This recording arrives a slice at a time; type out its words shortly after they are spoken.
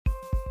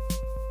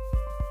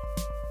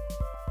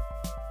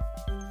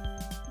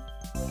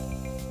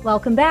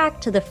Welcome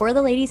back to the For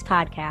the Ladies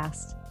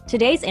podcast.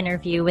 Today's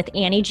interview with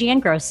Annie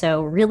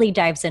Giangrosso really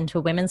dives into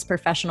women's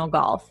professional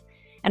golf,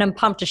 and I'm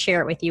pumped to share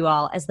it with you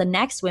all as the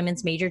next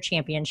Women's Major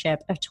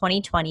Championship of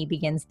 2020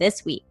 begins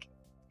this week.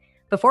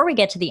 Before we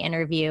get to the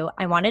interview,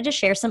 I wanted to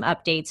share some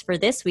updates for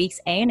this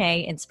week's ANA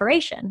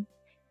Inspiration.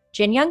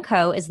 Jin Young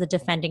Ko is the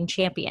defending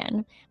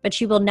champion, but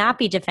she will not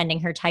be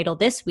defending her title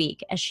this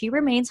week as she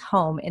remains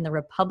home in the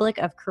Republic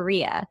of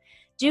Korea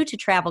due to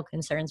travel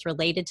concerns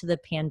related to the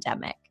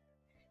pandemic.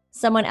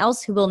 Someone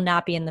else who will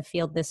not be in the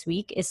field this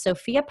week is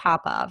Sofia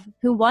Popov,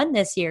 who won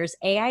this year's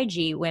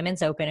AIG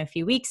Women's Open a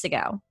few weeks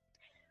ago.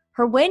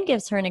 Her win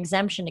gives her an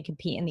exemption to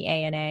compete in the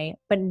ANA,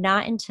 but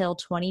not until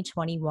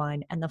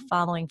 2021 and the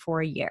following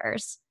 4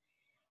 years.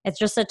 It's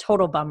just a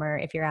total bummer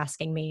if you're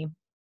asking me.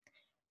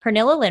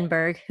 Pernilla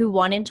Lindberg, who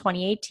won in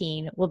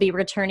 2018, will be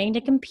returning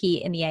to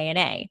compete in the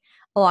ANA,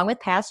 along with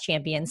past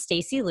champions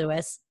Stacey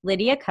Lewis,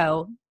 Lydia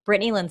Ko,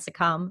 Brittany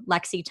Lincecum,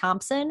 Lexi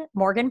Thompson,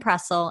 Morgan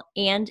Pressel,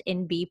 and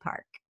In-B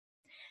Park.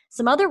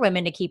 Some other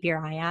women to keep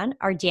your eye on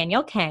are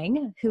Danielle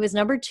Kang, who is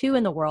number 2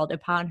 in the world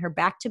upon her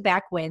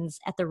back-to-back wins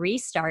at the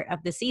restart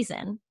of the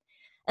season,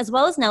 as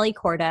well as Nelly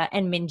Korda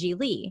and Minjee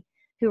Lee,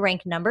 who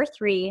rank number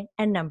 3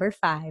 and number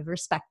 5,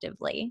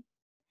 respectively.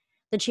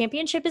 The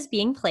championship is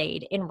being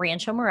played in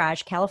Rancho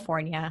Mirage,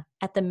 California,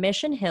 at the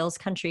Mission Hills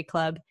Country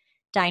Club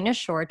Dinah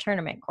Shore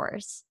Tournament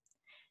Course.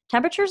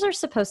 Temperatures are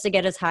supposed to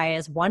get as high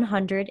as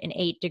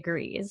 108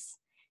 degrees.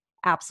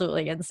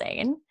 Absolutely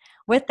insane.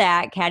 With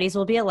that, caddies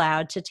will be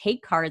allowed to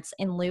take carts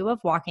in lieu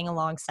of walking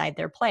alongside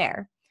their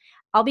player.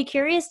 I'll be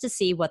curious to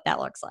see what that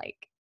looks like.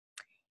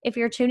 If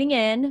you're tuning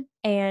in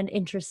and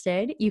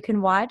interested, you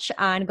can watch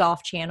on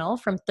Golf Channel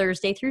from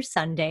Thursday through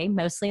Sunday,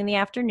 mostly in the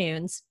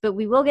afternoons, but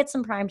we will get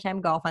some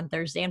primetime golf on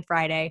Thursday and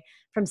Friday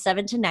from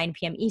 7 to 9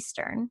 p.m.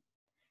 Eastern.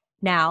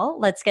 Now,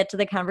 let's get to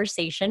the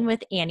conversation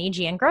with Annie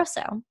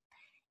Giangrosso.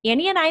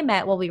 Annie and I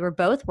met while we were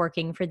both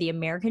working for the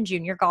American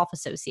Junior Golf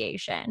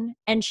Association,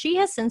 and she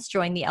has since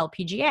joined the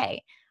LPGA,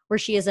 where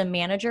she is a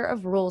manager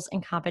of rules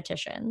and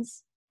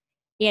competitions.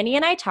 Annie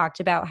and I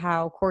talked about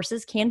how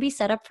courses can be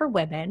set up for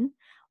women,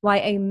 why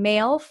a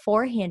male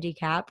 4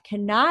 handicap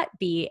cannot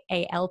be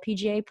a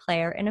LPGA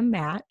player in a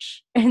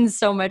match, and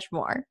so much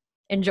more.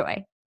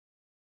 Enjoy.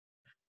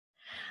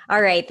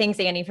 All right. Thanks,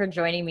 Annie, for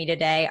joining me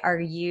today. Are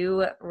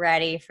you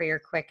ready for your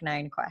quick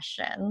 9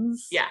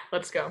 questions? Yeah,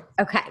 let's go.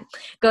 Okay.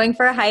 Going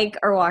for a hike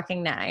or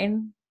walking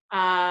 9?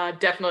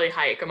 Definitely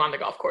hike. I'm on the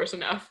golf course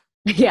enough.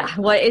 Yeah.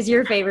 What is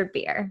your favorite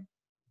beer?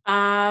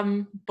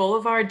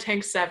 Boulevard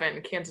Tank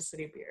 7, Kansas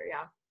City beer.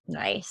 Yeah.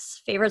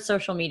 Nice. Favorite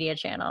social media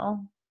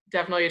channel?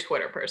 Definitely a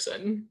Twitter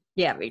person.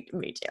 Yeah, me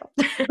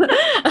too.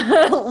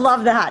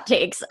 Love the hot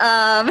takes.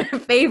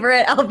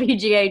 Favorite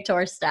LPGA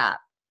tour stop?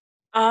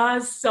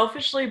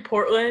 Selfishly,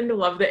 Portland.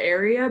 Love the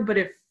area, but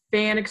if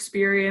fan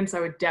experience, I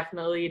would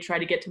definitely try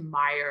to get to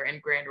Meyer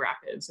and Grand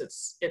Rapids.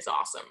 It's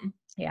awesome.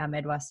 Yeah,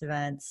 Midwest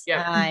events.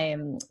 Yeah.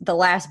 The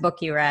last book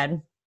you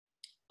read?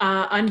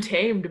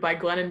 Untamed by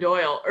Glennon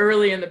Doyle,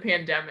 early in the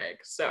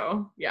pandemic.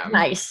 So yeah.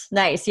 Nice.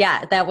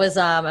 Yeah, that was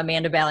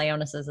Amanda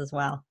Balionis's as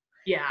well.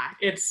 Yeah,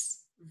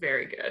 it's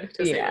very good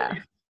to say the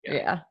least.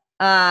 Yeah.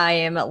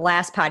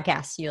 Last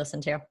podcast you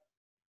listened to?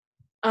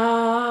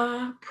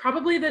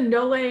 Probably the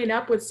No Laying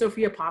Up with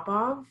Sofia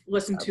Popov.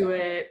 Listened to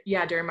it,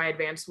 during my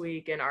advanced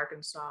week in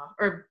Arkansas,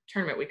 or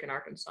tournament week in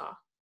Arkansas.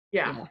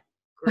 Yeah.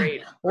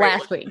 Great.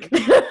 Last week.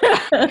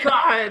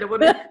 God,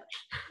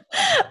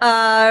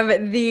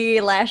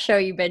 the last show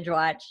you binge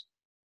watched?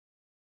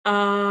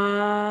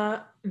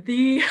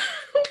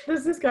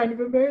 This is kind of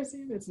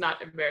embarrassing. It's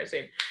not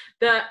embarrassing.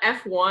 The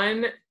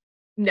F1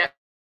 Net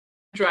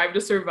Drive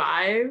to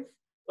Survive.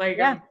 Like,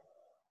 yeah.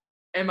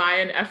 Am I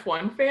an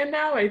F1 fan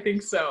now? I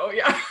think so.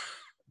 Yeah.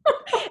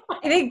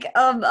 I think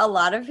a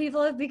lot of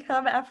people have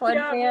become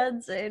F1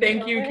 fans.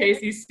 Thank you,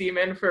 Casey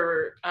Seaman,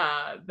 for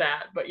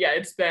that. But yeah,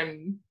 it's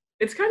kind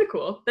of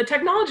cool. The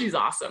technology is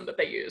awesome that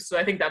they use. So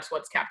I think that's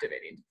what's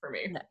captivating for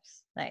me.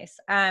 Nice.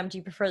 Do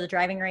you prefer the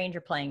driving range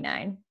or playing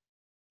 9?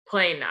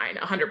 Playing 9,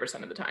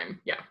 100% of the time.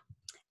 Yeah.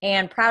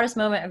 And proudest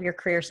moment of your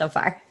career so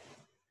far?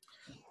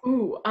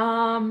 Ooh,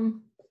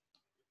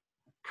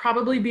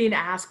 probably being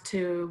asked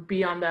to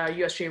be on the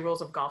USGA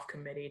Rules of Golf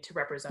Committee to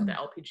represent the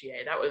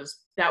LPGA. That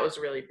was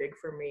really big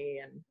for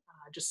me, and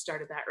just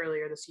started that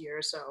earlier this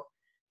year. So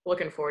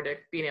looking forward to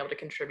being able to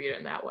contribute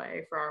in that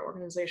way for our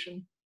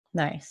organization.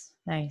 Nice.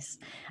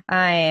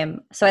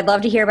 So I'd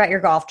love to hear about your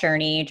golf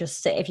journey.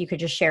 Just if you could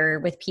just share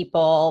with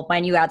people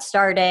when you got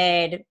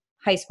started,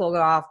 high school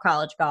golf,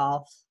 college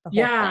golf.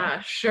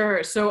 Yeah,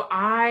 sure. So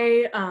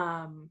I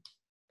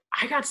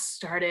got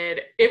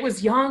started, it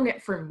was young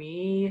for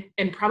me,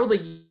 and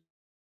probably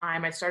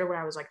I started when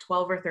I was like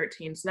 12 or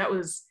 13. So that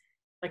was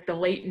like the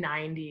late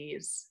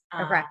 90s.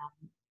 Okay.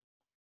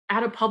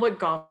 At a public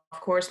golf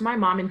course. My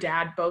mom and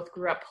dad both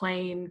grew up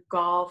playing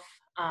golf.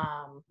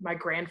 My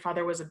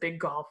grandfather was a big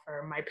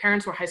golfer. My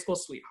parents were high school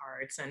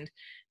sweethearts, and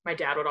my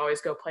dad would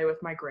always go play with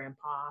my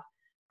grandpa.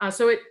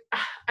 So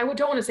I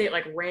don't want to say it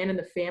like ran in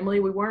the family.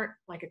 We weren't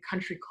like a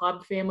country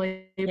club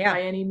family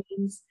by any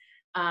means.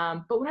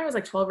 But when I was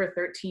like 12 or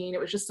 13, it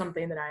was just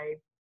something that I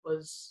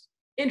was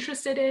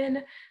interested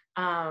in.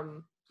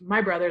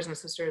 My brothers and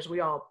sisters, we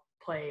all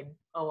played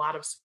a lot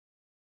of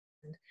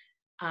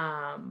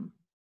um,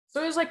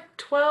 so it was like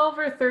 12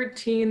 or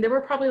 13. There were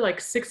probably like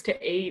 6 to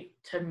 8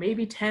 to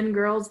maybe 10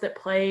 girls that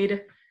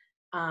played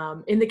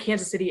in the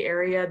Kansas City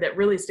area that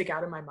really stick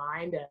out in my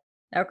mind.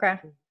 Okay.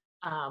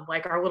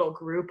 Like our little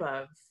group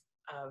of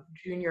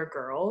junior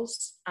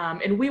girls.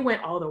 And we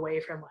went all the way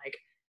from like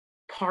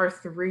par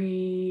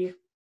 3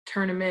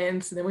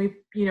 tournaments, and then we,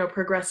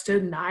 progressed to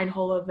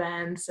 9-hole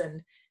events,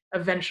 and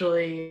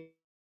eventually,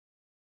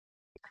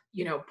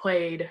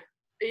 played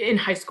in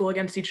high school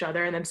against each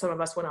other. And then some of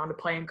us went on to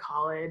play in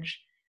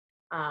college.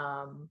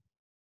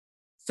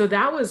 So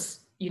that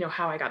was,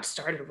 how I got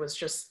started, was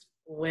just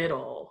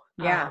little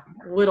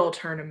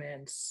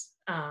tournaments.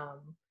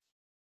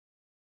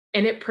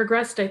 And it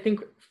progressed, I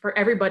think, for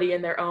everybody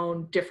in their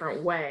own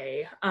different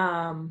way.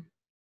 One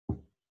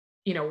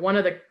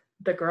of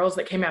the girls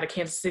that came out of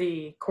Kansas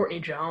City, Courtney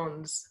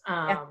Jones,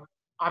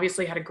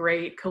 obviously had a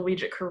great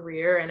collegiate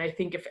career. And I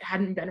think if it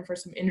hadn't been for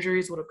some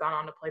injuries, would have gone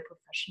on to play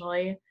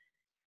professionally.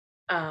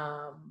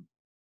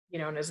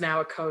 And is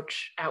now a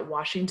coach at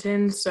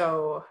Washington.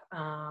 So,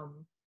 I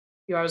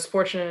was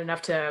fortunate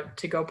enough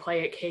to go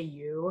play at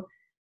KU.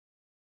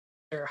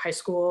 Or high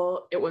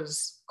school. It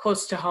was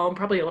close to home,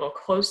 probably a little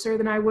closer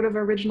than I would have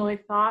originally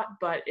thought,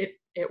 but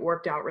it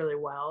worked out really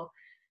well.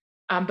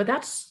 But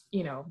that's,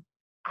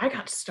 I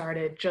got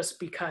started just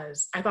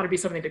because I thought it'd be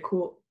something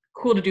cool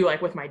to do,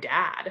 like with my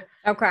dad.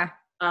 Okay.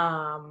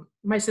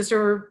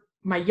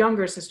 My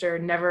younger sister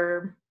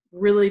never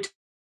really,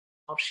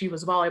 she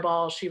was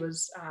volleyball. She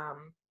was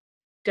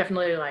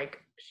definitely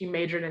she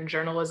majored in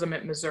journalism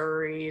at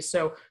Missouri.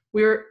 So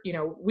we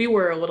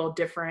were a little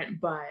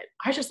different, but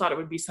I just thought it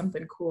would be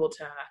something cool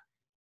to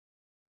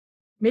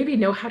maybe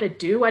know how to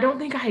do. I don't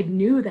think I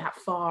knew that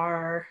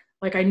far.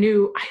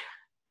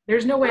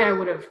 There's no way I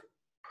would have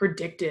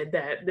predicted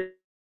that this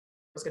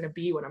was going to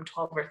be when I'm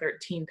 12 or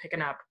 13,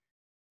 picking up,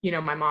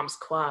 my mom's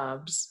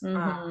clubs,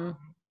 and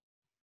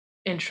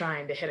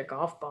trying to hit a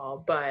golf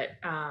ball. But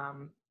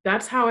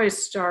that's how I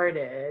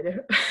started.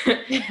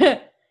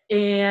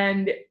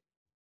 And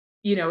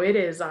it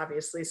is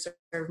obviously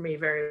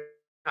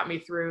got me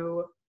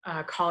through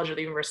college at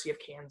the University of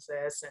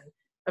Kansas, and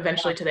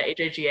eventually to the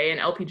AJGA and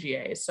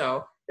LPGA.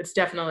 So it's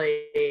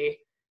definitely,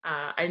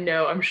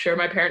 I'm sure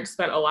my parents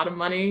spent a lot of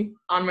money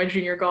on my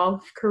junior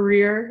golf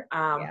career,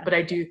 but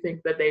I do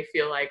think that they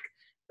feel like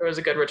there was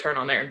a good return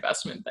on their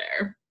investment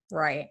there.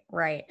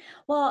 Right.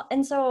 Well,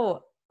 and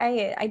so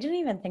I didn't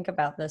even think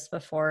about this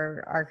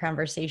before our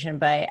conversation,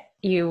 but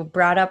you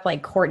brought up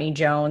like Courtney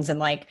Jones,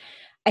 and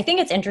I think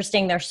it's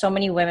interesting. There's so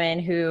many women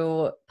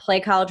who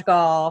play college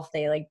golf,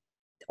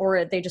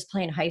 or they just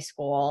play in high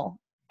school,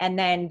 and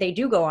then they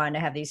do go on to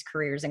have these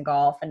careers in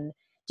golf. And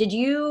did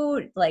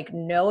you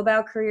know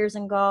about careers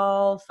in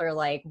golf, or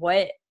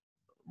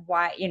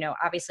why,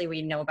 obviously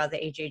we know about the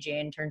AJJ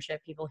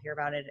internship, people hear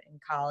about it in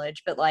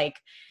college, but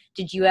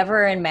did you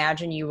ever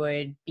imagine you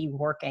would be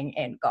working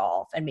in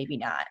golf and maybe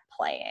not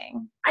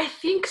playing? I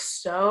think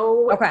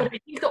so. Okay. But I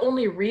think the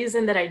only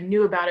reason that I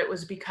knew about it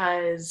was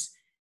because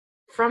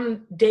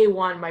from day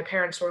one, my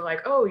parents were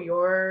like, oh,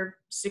 you're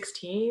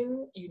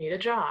 16, you need a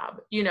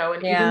job,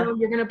 and even though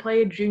you're going to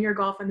play junior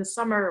golf in the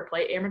summer or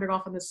play amateur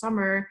golf in the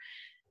summer,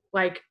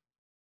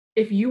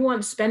 if you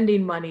want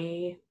spending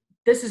money,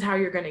 this is how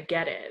you're going to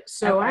get it.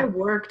 So I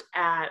worked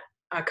at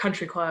a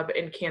country club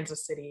in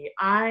Kansas City.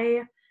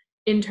 I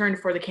interned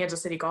for the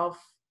Kansas City Golf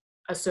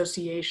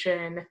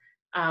Association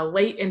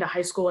late into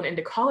high school and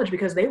into college,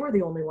 because they were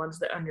the only ones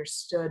that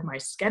understood my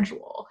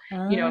schedule.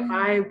 If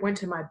I went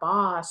to my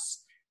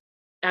boss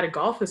at a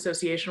golf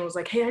association, was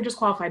like, hey, I just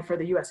qualified for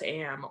the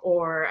USAM,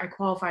 or I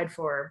qualified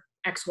for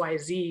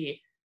XYZ.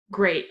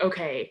 Great.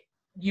 Okay.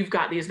 You've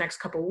got these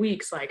next couple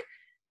weeks,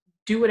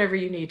 do whatever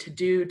you need to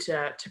do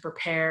to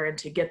prepare and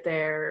to get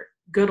there.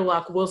 Good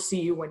luck. We'll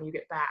see you when you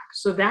get back.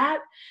 So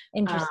that,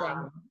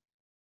 interesting.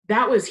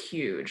 That was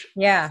huge.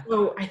 Yeah.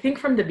 So I think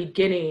from the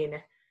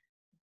beginning,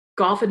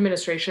 golf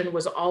administration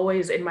was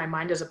always in my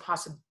mind as a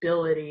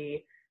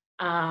possibility,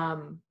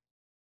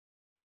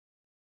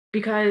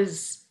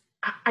 because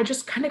I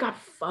just kind of got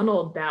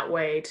funneled that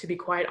way, to be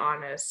quite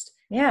honest.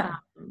 Yeah.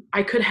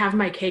 I could have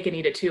my cake and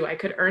eat it too. I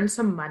could earn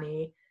some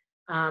money,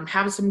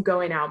 have some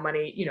going out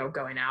money,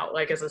 going out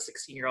as a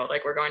 16-year-old,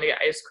 we're going to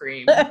get ice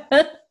cream,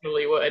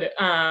 really would.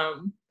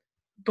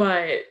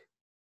 But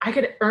I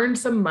could earn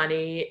some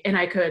money, and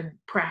I could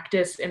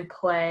practice and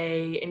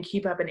play and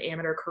keep up an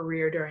amateur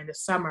career during the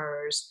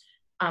summers,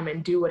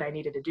 and do what I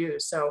needed to do.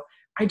 So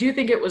I do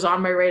think it was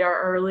on my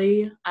radar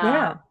early.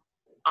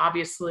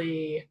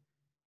 Obviously,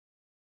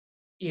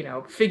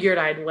 figured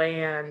I'd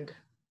land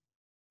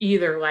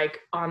either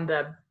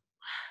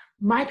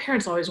my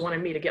parents always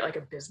wanted me to get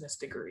a business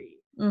degree,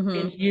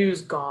 and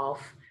use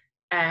golf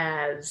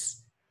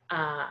as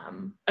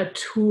a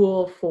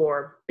tool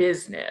for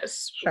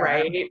business, sure.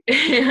 Right?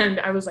 And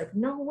I was like,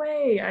 no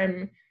way,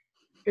 I'm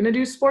gonna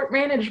do sport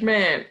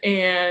management,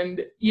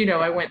 and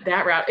I went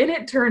that route, and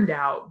it turned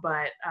out.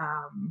 But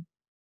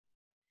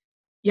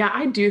yeah,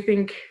 I do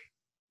think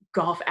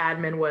golf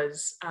admin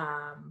was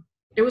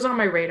it was on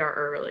my radar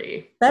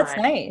early, That's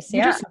but nice. you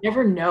Yeah. just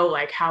never know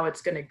like how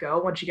it's gonna go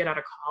once you get out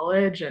of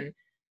college. And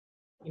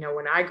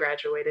when I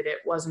graduated, it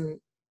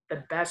wasn't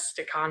the best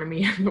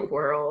economy in the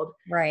world.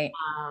 Right.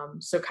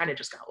 So kind of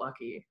just got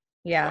lucky.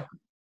 Yeah.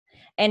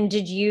 And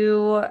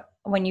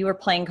when you were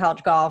playing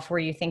college golf, were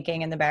you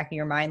thinking in the back of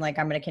your mind, like,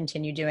 I'm going to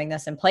continue doing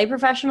this and play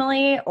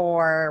professionally?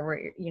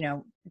 Or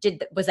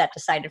was that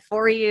decided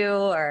for you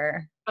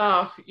or?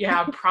 Oh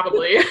yeah,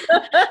 probably.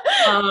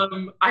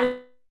 I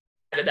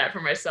did that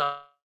for myself.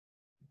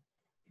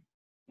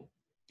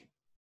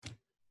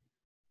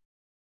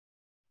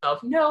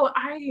 No,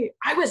 I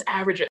was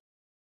average.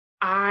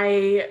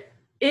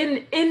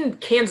 In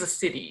Kansas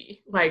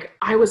City, like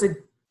I was a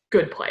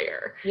good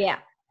player. Yeah.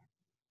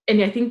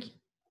 And I think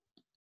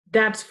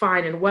that's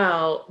fine and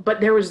well,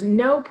 but there was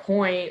no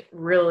point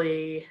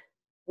really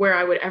where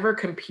I would ever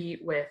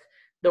compete with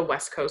the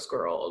West Coast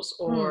girls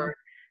or,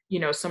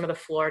 some of the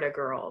Florida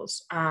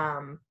girls.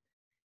 I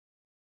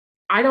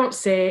wouldn't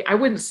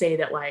say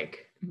that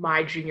like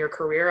my junior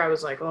career, I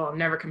was like, oh, I'll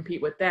never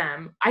compete with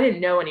them. I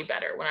didn't know any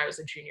better when I was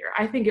a junior.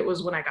 I think it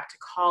was when I got to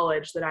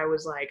college that I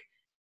was like,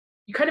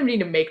 you kind of need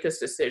to make this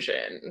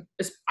decision.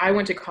 I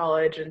went to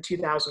college in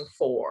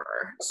 2004.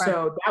 Okay.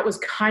 So that was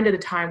kind of the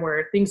time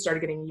where things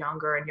started getting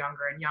younger and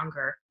younger and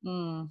younger.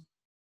 Mm.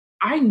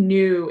 I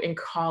knew in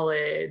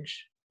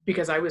college,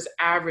 because I was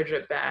average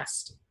at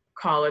best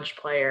college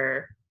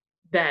player,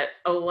 that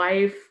a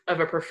life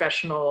of a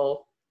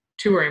professional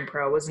touring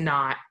pro was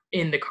not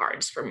in the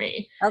cards for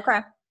me.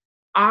 Okay.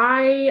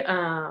 I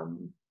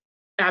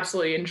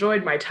absolutely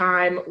enjoyed my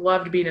time,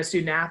 loved being a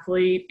student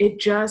athlete.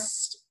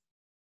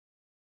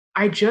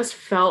 I just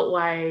felt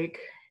like,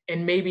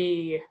 and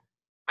maybe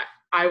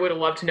I would have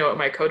loved to know what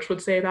my coach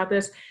would say about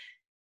this.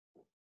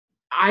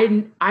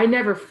 I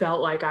never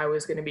felt like I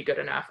was going to be good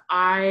enough.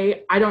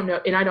 I don't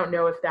know, and I don't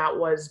know if that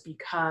was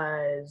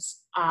because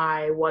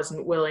I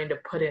wasn't willing to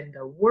put in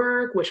the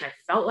work, which I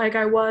felt like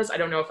I was. I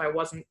don't know if I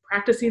wasn't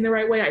practicing the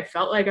right way. I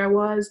felt like I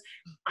was.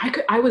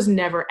 I was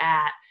never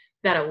at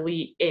that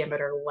elite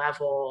amateur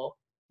level.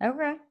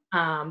 Okay.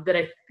 That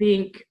I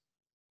think,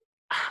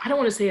 I don't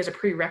want to say as a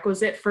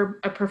prerequisite for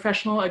a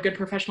good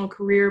professional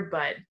career,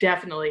 but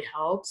definitely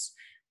helps.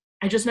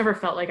 I just never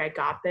felt like I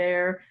got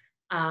there.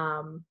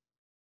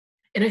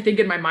 And I think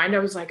in my mind, I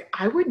was like,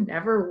 I would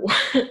never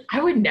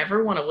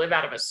want to live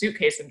out of a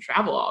suitcase and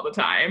travel all the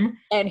time.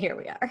 And here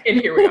we are.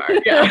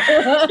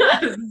 Yeah.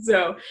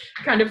 So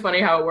kind of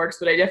funny how it works,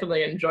 but I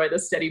definitely enjoy the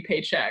steady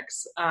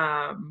paychecks.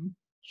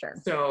 Sure.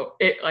 So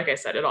like I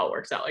said, it all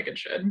works out like it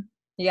should.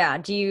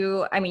 Yeah.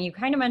 You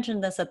kind of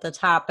mentioned this at the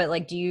top, but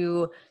like, do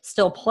you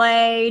still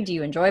play? Do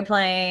you enjoy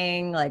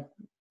playing? Like,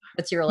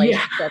 what's your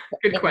relationship?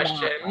 Yeah, good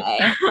question.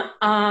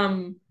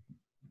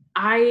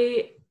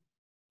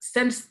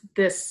 Since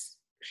this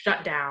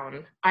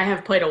shutdown, I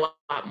have played a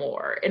lot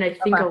more. And I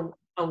think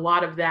a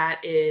lot of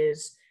that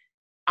is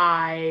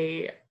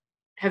I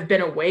have been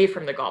away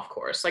from the golf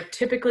course. Like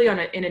typically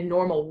in a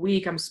normal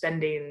week, I'm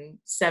spending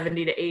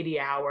 70 to 80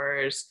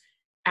 hours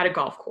at a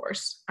golf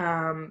course.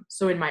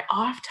 So in my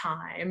off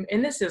time,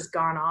 and this has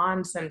gone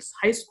on since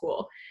high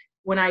school,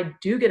 when I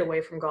do get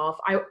away from golf,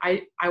 I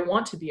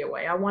want to be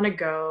away. I want to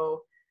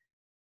go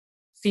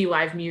see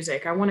live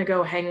music. I want to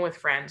go hang with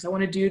friends. I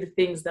want to do the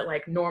things that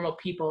like normal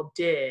people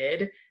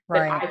did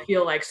that I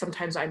feel like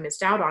sometimes I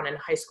missed out on in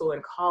high school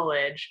and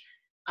college.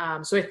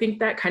 So I think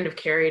that kind of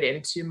carried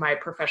into my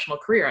professional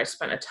career. I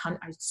spend a ton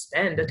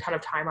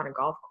of time on a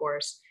golf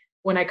course.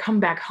 When I come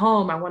back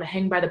home, I want to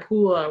hang by the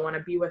pool. I want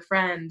to be with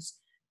friends.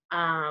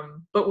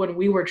 But when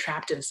we were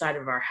trapped inside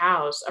of our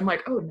house, I'm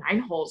like, oh, 9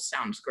 holes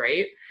sounds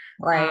great.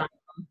 Right.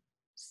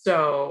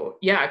 So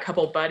yeah, a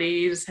couple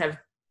buddies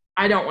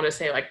I don't want to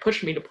say like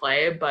pushed me to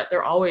play, but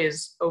they're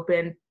always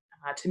open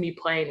to me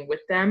playing with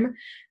them.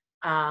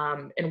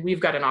 And we've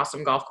got an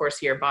awesome golf course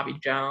here, Bobby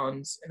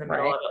Jones, in the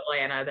middle of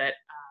Atlanta that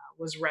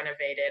was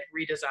renovated,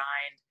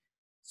 redesigned,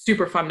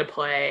 super fun to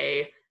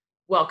play,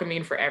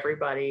 welcoming for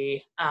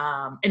everybody.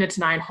 And it's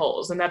 9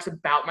 holes, and that's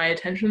about my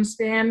attention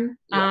span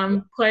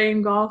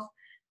playing golf.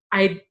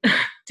 I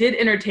did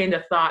entertain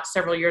the thought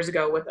several years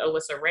ago with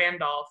Alyssa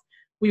Randolph.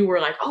 We were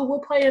like, oh, we'll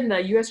play in the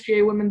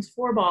USGA women's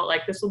 4-ball.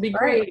 Like, this will be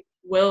great.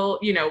 We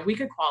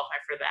could qualify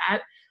for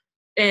that.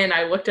 And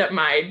I looked up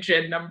my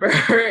GIN number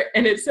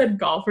and it said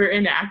golfer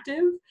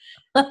inactive.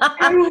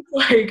 I was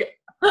like,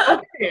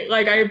 okay,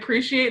 like I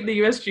appreciate the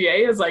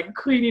USGA as like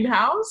cleaning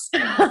house.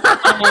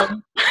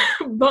 But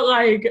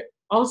like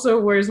also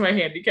where's my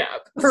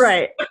handicap?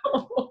 Right.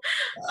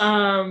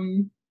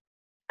 So,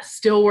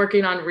 still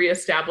working on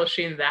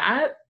reestablishing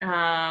that.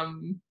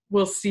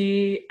 We'll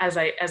see as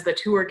the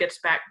tour gets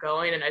back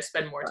going and I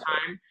spend more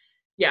time.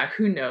 Yeah,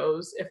 who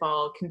knows if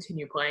I'll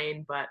continue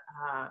playing, but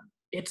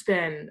it's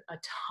been a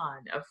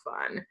ton of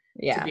fun to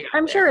Yeah. be out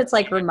I'm there. sure it's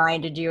like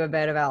reminded you a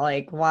bit about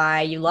like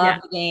why you love Yeah.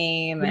 the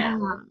game. Yeah.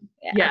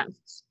 Yeah.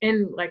 Yes.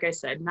 And like I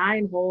said,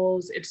 9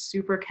 holes, it's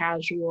super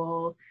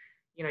casual.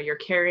 You're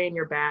carrying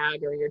your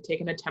bag or you're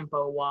taking a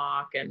tempo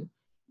walk, and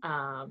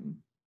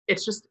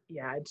it's just,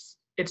 yeah,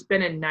 it's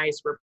been a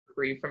nice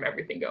reprieve from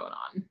everything going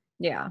on.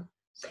 Yeah.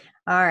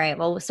 All right.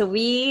 Well, so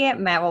we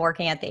met while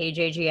working at the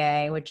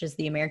AJGA, which is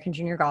the American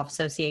Junior Golf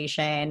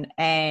Association.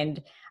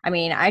 And I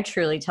mean, I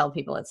truly tell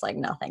people it's like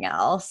nothing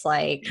else.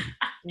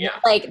 Yeah.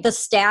 Like the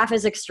staff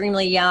is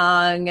extremely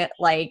young.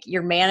 Like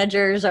your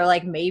managers are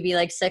like maybe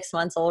like 6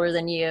 months older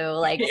than you.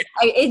 Like, Yeah.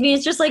 I mean,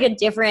 it's just like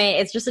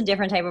it's just a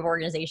different type of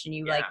organization.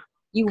 Yeah.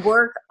 You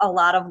work a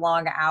lot of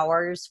long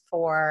hours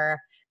for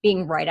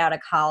being right out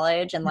of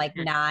college and like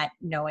Mhm. not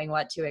knowing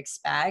what to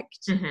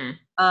expect. Mhm.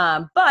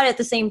 But at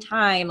the same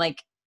time,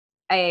 like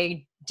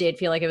I did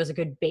feel like it was a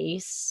good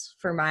base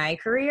for my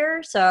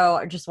career. So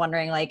I'm just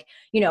wondering, like,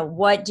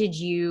 what did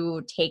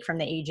you take from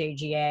the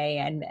AJGA?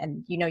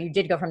 And you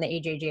did go from the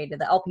AJGA to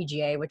the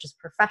LPGA, which is a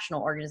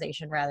professional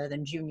organization rather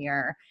than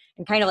junior.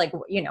 And kind of like,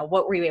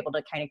 what were you able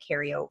to kind of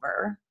carry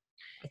over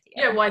with you?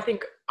 Yeah, well, I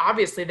think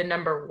obviously the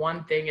number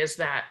one thing is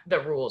that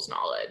the rules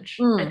knowledge.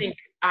 I Mm, think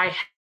I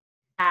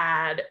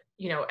had,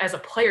 as a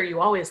player, you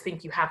always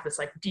think you have this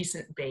like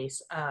decent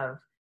base of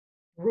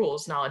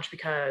rules knowledge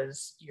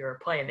because you're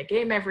playing the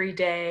game every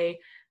day.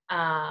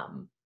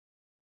 Um,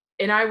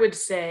 and I would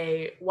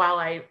say, while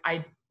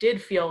I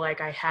did feel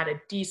like I had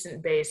a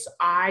decent base,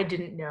 I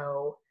didn't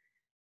know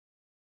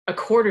a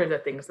quarter of the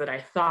things that I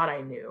thought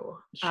I knew.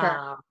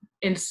 sure.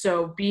 And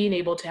so being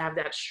able to have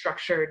that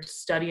structured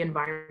study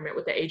environment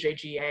with the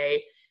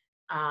AJGA,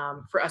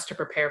 for us to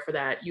prepare for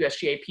that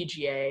USGA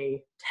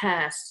PGA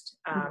test,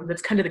 Mhm.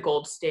 that's kind of the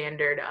gold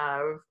standard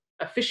of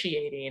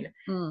officiating.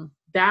 Mm,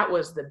 That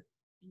was the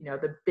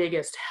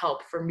biggest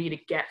help for me to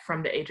get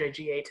from the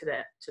AJGA to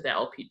the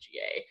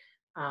LPGA.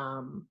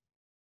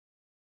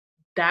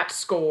 That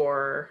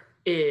score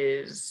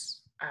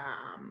is,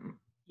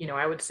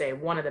 I would say,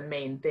 one of the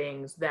main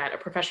things that a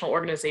professional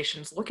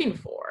organization is looking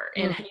for.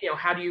 mm, And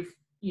how do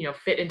you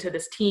fit into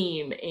this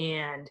team,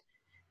 and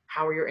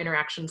how are your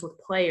interactions with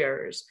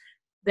players?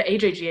 The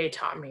AJGA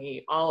taught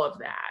me all of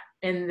that.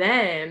 And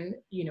then,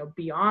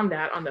 beyond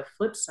that, on the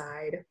flip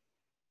side,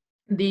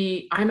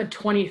 I'm a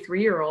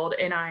 23-year-old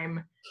and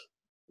I'm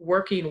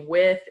working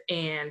with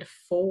and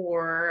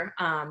for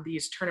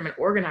these tournament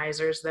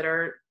organizers that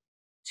are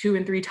 2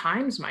 and 3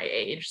 times my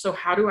age. So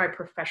how do I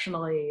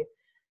professionally,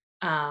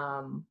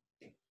 um,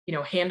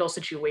 handle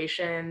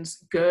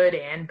situations, good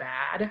and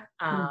bad,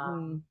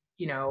 mhm,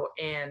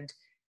 and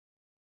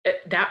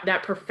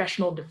that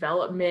professional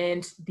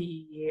development,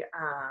 the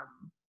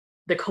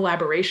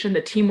collaboration,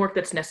 the teamwork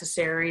that's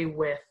necessary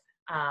with,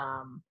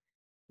 um,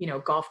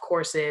 golf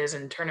courses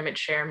and tournament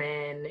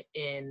chairmen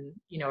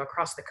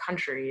across the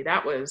country.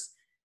 That was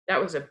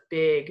a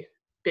big,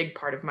 big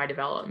part of my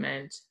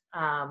development.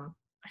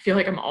 I feel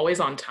like I'm always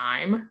on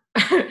time.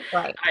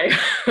 right.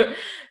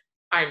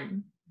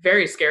 I'm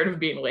very scared of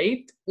being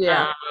late.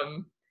 Yeah.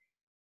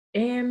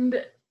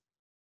 And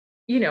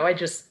I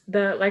just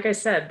like I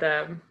said,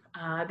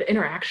 the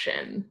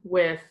interaction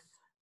with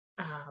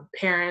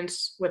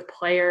parents, with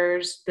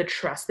players, the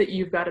trust that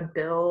you've got to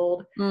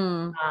build,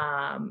 Mm,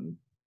 um,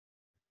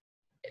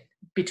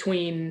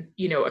 between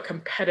a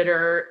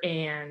competitor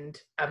and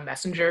a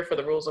messenger for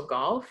the rules of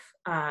golf.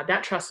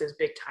 That trust is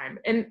big time.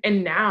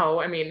 And now,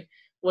 I mean,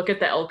 look at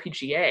the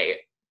LPGA.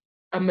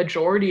 A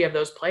majority of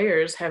those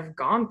players have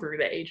gone through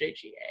the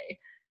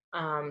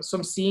AJGA. So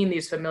I'm seeing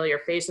these familiar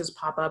faces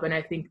pop up, and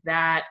I think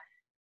that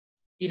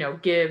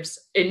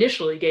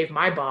initially gave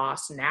my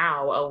boss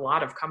now a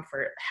lot of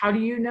comfort. How do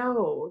you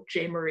know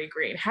Jay Marie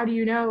Green? How do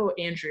you know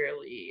Andrea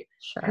Lee?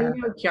 How do you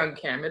sure. know Kyung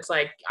Kim? It's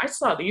like, I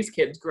saw these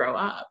kids grow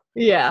up.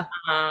 Yeah.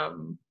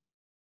 Um,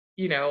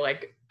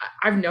 like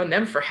I've known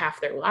them for half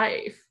their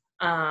life.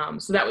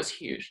 So that was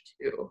huge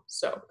too.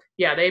 So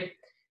yeah, it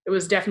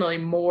was definitely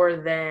more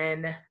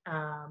than,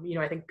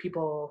 I think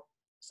people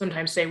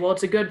sometimes say, well,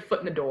 it's a good foot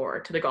in the door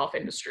to the golf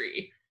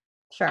industry.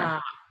 Sure. Uh,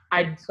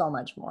 I, It's so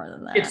much more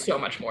than that. it's so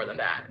much more than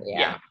that. Yeah.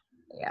 Yeah.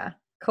 Yeah.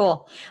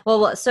 Cool.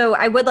 Well, so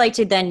I would like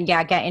to then,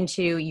 get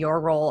into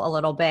your role a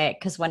little bit.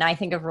 Cause when I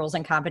think of rules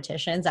and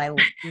competitions, I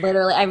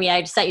mean,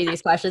 I sent you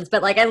these questions,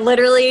 but like I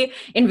literally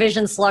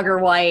envision Slugger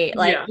White,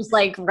 like Yeah. just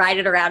like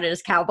riding around in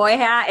his cowboy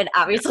hat. And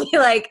obviously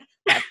like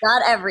that's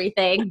not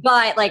everything,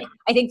 but like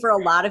I think for a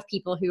lot of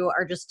people who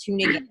are just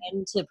tuning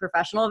into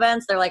professional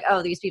events, they're like,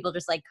 oh, these people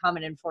just like come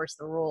and enforce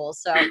the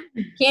rules. So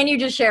can you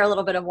just share a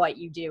little bit of what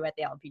you do at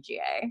the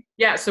LPGA?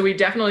 Yeah, so we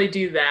definitely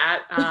do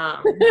that.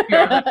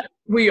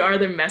 We are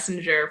the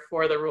messenger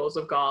for the rules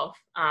of golf,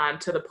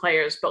 to the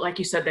players. But like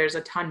you said, there's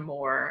a ton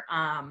more.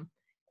 On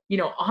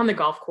the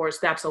golf course,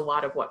 that's a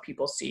lot of what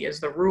people see is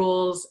the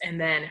rules. And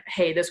then,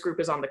 hey, this group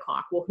is on the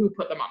clock. Well, who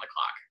put them on the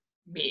clock?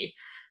 Me.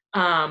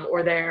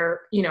 Or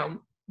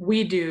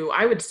we do,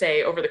 I would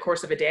say over the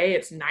course of a day,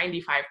 it's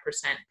 95%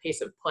 pace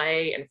of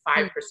play and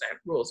 5%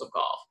 rules of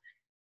golf.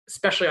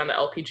 especially on the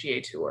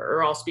LPGA tour,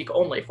 or I'll speak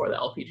only for the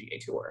LPGA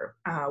tour,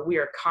 we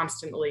are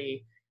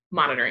constantly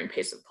monitoring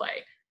pace of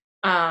play.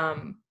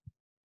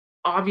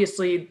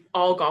 Obviously,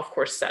 all golf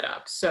course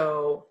setup.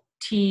 So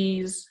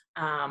tees,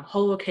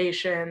 hole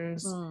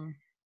locations,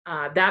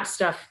 that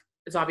stuff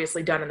is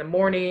obviously done in the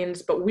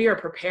mornings, but we are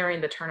preparing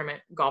the tournament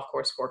golf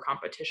course for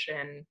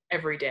competition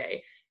every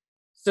day.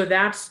 So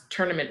that's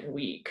tournament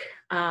week.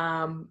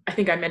 I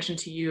think I mentioned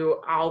to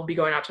you, I'll be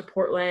going out to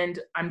Portland.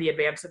 I'm the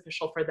advance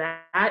official for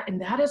that. And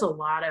that is a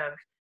lot of,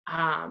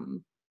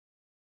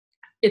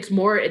 it's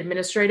more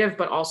administrative,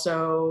 but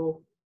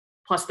also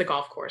plus the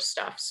golf course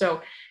stuff.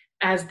 So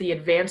as the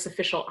advance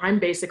official, I'm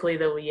basically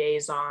the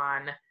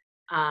liaison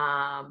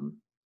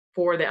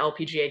for the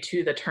LPGA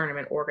to the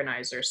tournament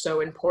organizer.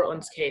 So in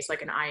Portland's case,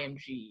 like an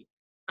IMG.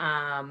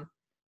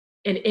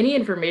 And any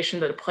information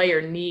that a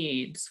player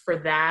needs for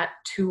that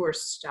tour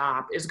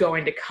stop is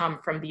going to come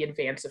from the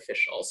advance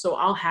official. So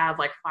I'll have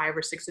like 5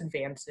 or 6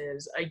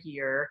 advances a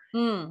year.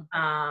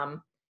 And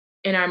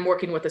I'm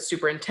working with a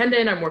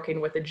superintendent. I'm working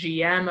with a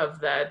GM of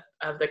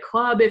the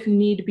club if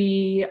need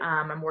be.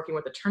 I'm working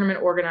with a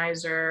tournament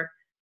organizer,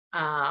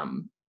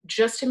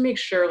 just to make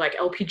sure like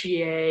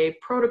LPGA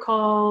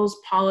protocols,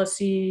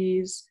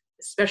 policies,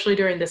 especially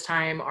during this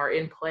time, are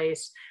in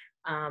place,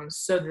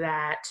 so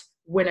that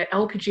when an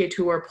LPGA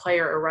Tour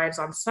player arrives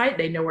on site,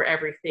 they know where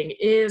everything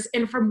is.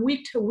 And from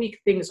week to week,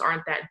 things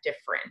aren't that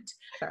different.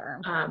 Sure.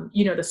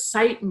 The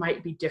site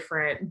might be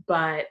different,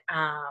 but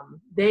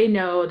they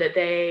know that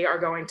they are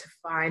going to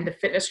find the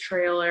fitness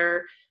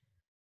trailer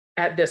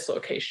at this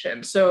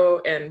location.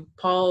 So, and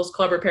Paul's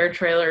club repair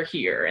trailer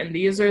here, and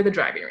these are the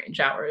driving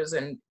range hours,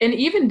 and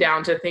even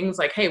down to things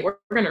like, hey, we're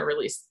going to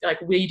release, like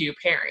we do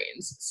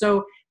pairings.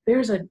 So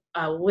there's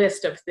a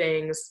list of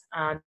things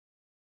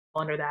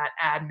under that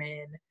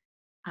admin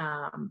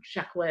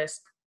checklist,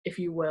 if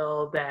you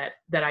will,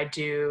 that I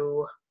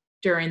do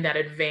during that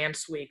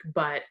advance week.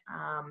 But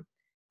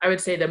I would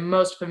say the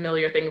most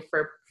familiar thing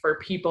for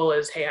people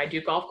is, hey, I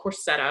do golf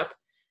course setup,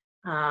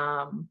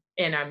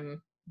 and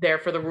I'm there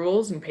for the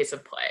rules and pace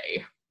of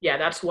play. Yeah,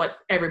 that's what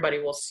everybody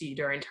will see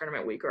during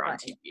tournament week or on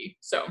TV.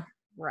 So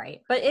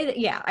right, but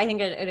I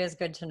think it is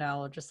good to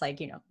know, just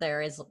like,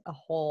 there is a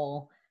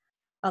whole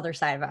other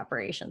side of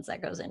operations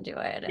that goes into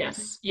it.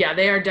 Yes. Yeah,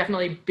 they are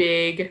definitely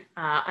big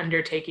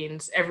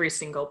undertakings. Every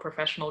single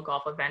professional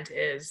golf event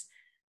is.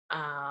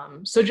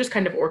 So just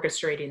kind of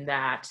orchestrating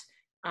that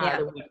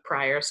the week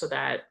prior, so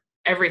that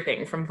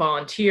everything from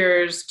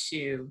volunteers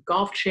to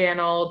Golf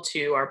Channel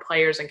to our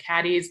players and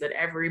caddies, that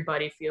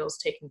everybody feels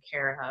taken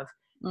care of,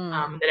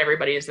 that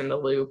everybody is in the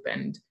loop,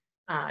 and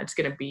it's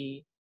going to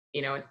be,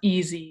 an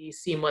easy,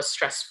 seamless,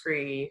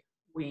 stress-free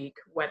week,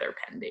 weather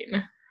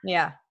pending.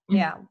 Yeah.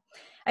 Yeah.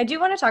 I do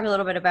want to talk a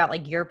little bit about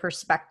like your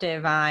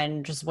perspective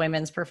on just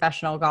women's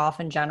professional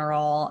golf in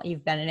general.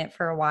 You've been in it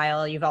for a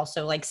while. You've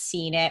also like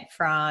seen it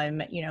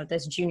from,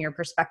 this junior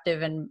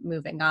perspective and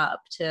moving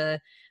up to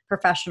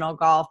professional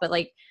golf. But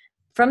like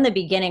from the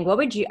beginning,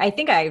 I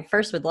think I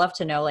first would love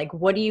to know, like,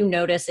 what do you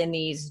notice in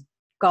these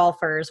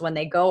golfers when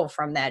they go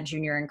from that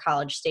junior and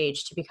college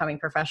stage to becoming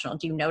professional?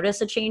 Do you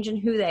notice a change in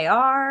who they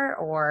are,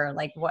 or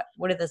like what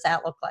does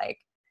that look like?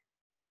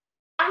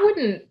 I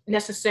wouldn't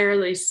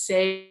necessarily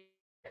say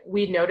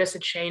we notice a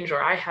change,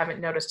 or I haven't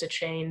noticed a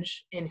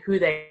change in who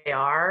they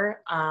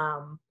are.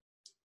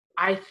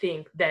 I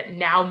think that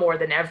now more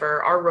than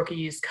ever, our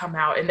rookies come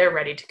out and they're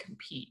ready to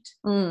compete.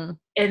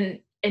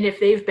 And if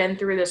they've been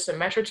through the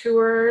Symetra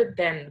Tour,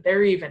 then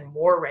they're even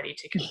more ready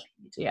to compete.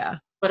 Yeah.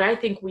 But I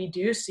think we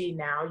do see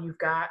now, you've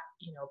got,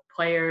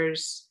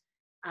 players,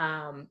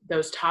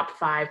 those top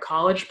 5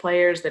 college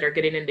players that are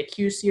getting into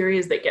Q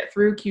Series, that get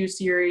through Q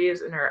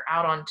Series and are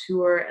out on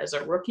tour as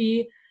a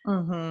rookie.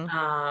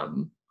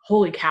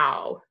 Holy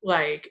cow.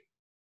 Like,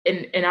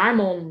 and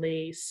I'm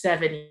only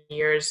 7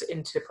 years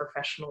into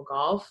professional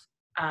golf.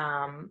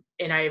 And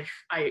I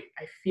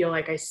feel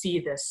like I see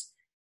this,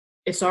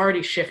 it's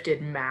already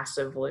shifted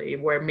massively,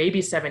 where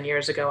maybe 7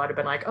 years ago I'd have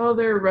been like, oh,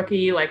 they're a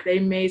rookie, like they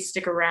may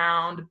stick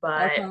around,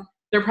 but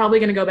they're probably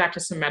going to go back to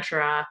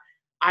Symetra.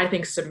 I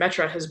think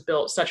Symetra has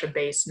built such a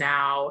base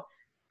now,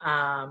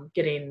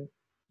 getting,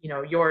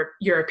 your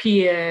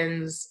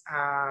Europeans,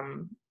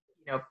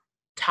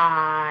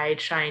 Thai,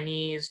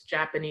 Chinese,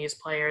 Japanese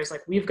players,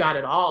 like we've got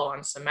it all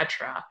on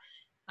Symetra.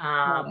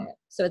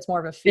 So it's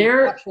more of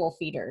a actual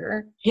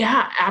feeder.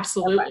 Yeah,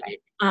 absolutely.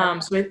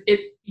 So it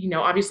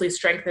obviously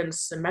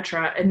strengthens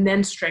Symetra and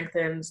then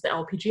strengthens the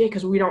LPGA,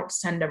 because we don't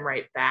send them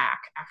right back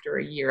after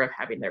a year of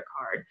having their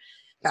card.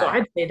 So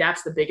I'd say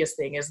that's the biggest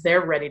thing, is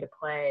they're ready to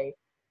play,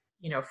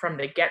 from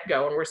the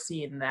get-go. And we're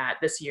seeing that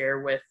this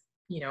year with,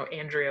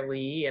 Andrea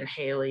Lee and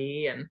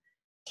Haley, and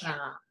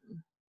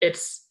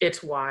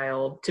it's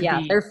wild to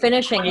be. They're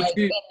finishing like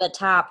in the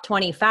top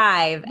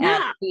 25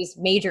 at these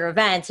major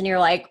events, and you're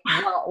like,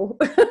 whoa.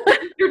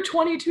 You're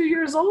 22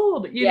 years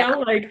old, you know,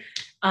 like,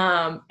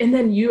 and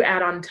then you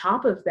add on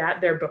top of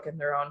that, they're booking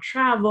their own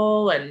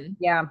travel, and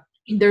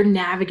they're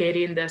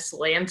navigating this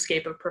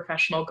landscape of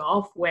professional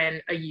golf,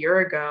 when a year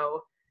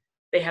ago,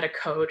 they had a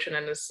coach and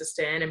an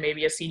assistant and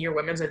maybe a senior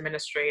women's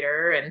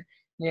administrator and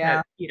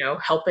Yeah.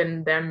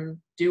 helping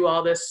them do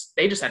all this.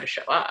 They just had to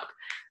show up.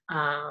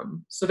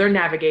 So they're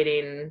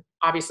navigating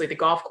obviously the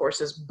golf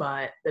courses,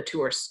 but the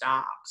tour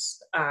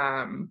stops.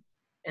 And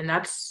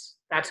that's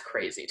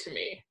crazy to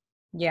me.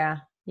 Yeah.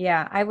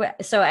 Yeah.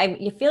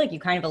 You feel like you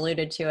kind of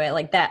alluded to it.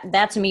 Like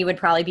that to me would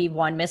probably be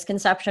one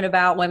misconception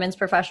about women's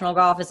professional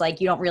golf is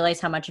like, you don't realize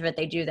how much of it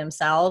they do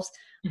themselves.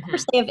 Of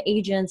course, they have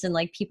agents and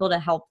like people to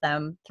help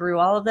them through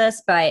all of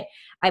this, but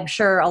I'm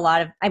sure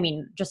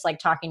just like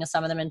talking to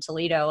some of them in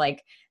Toledo,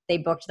 like they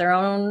booked their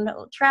own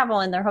travel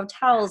and their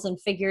hotels and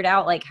figured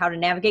out like how to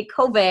navigate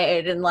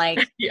COVID and like,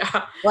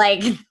 Yeah.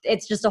 like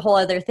it's just a whole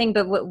other thing.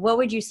 But what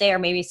would you say are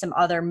maybe some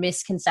other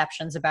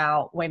misconceptions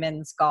about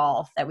women's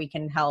golf that we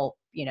can help,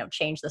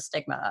 change the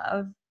stigma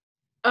of?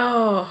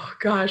 Oh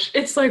gosh,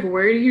 it's like,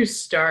 where do you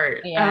start?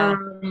 Yeah.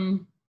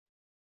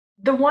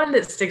 The one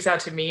that sticks out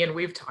to me, and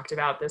we've talked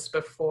about this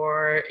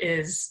before,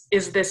 is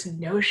this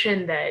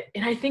notion that,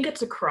 and I think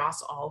it's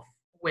across all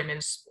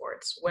women's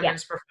sports,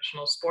 women's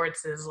professional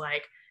sports, is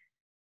like,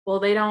 well,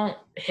 they don't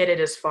hit it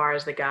as far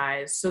as the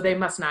guys, so they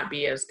must not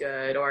be as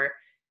good. Or,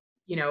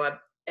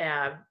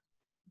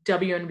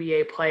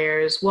 WNBA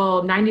players,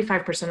 well,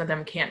 95% of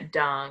them can't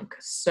dunk,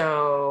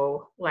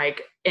 so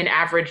like an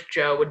average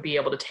Joe would be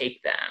able to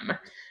take them.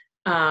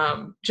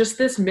 Just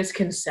this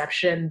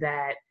misconception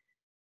that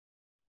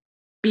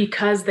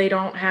because they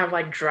don't have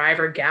like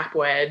driver gap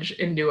wedge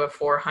into a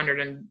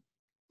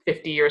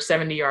 450 or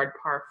 70 yard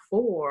par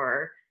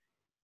four,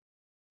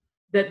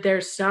 that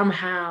they're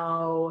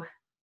somehow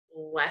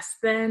less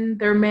than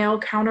their male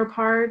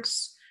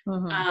counterparts.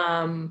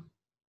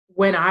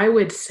 When I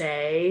would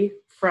say,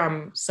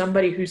 from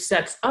somebody who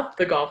sets up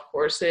the golf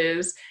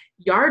courses,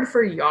 yard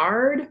for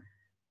yard,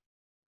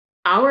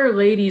 our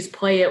ladies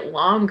play it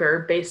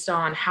longer based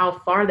on how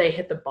far they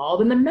hit the ball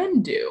than the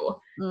men do.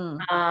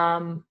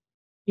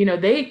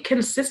 They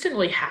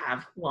consistently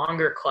have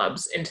longer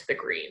clubs into the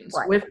greens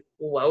with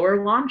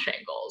lower launch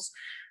angles.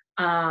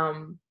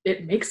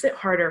 It makes it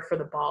harder for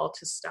the ball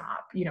to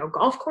stop.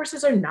 Golf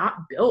courses are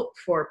not built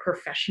for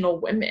professional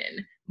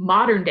women.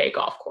 Modern day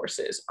golf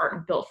courses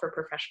aren't built for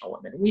professional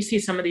women. We see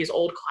some of these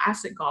old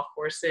classic golf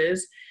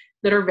courses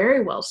that are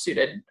very well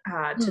suited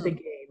to the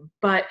game.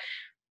 But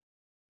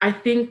I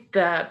think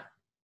that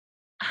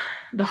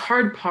the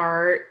hard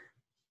part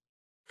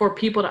for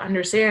people to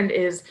understand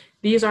is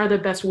these are the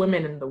best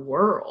women in the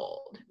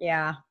world.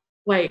 Yeah.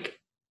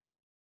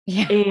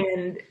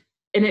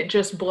 And it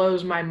just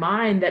blows my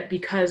mind that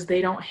because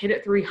they don't hit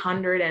it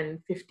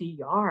 350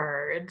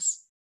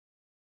 yards,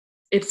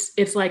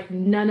 it's like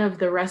none of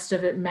the rest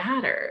of it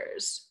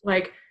matters.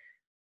 Like,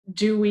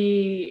 do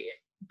we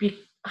be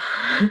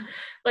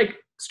like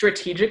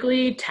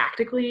strategically,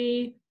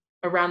 tactically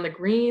around the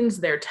greens,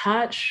 their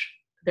touch,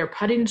 their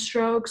putting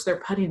strokes,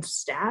 their putting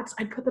stats,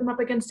 I'd put them up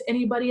against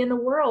anybody in the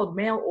world,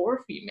 male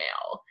or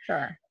female.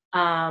 Sure.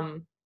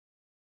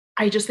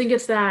 I just think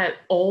it's that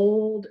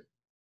old,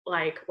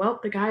 like, well,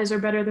 the guys are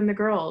better than the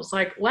girls.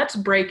 Like, let's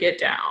break it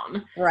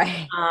down.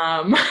 Right.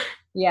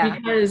 Yeah.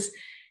 Because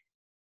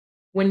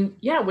when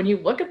you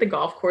look at the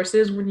golf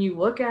courses, when you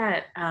look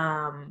at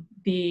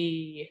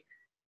the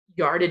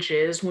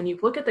yardages, when you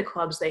look at the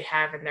clubs they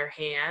have in their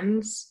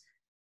hands,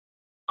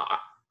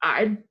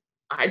 I'd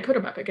put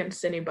them up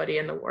against anybody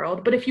in the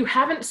world. But if you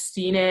haven't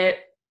seen it,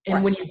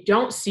 and when you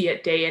don't see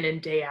it day in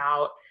and day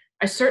out,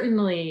 I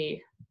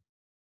certainly,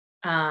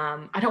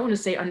 I don't want to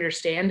say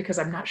understand, because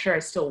I'm not sure I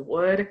still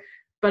would,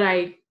 but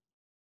I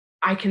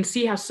can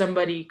see how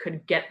somebody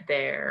could get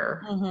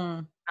there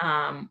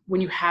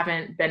when you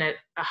haven't been at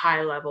a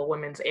high level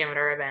women's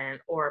amateur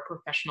event or a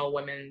professional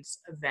women's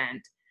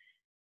event.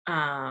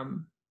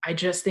 I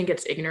just think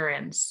it's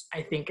ignorance.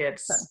 I think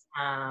it's,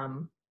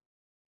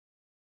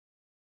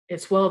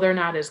 well, they're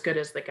not as good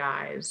as the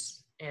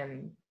guys,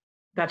 and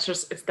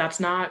that's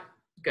not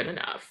good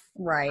enough.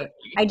 Right.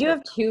 I do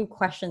have two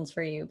questions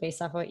for you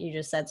based off what you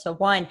just said. So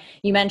one,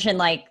 you mentioned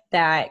like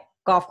that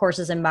golf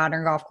courses and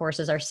modern golf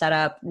courses are set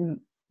up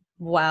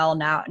well,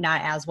 not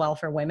as well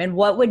for women.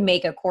 What would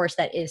make a course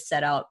that is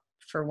set up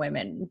for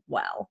women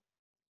well?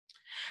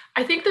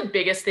 I think the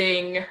biggest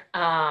thing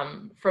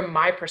from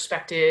my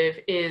perspective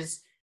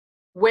is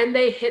when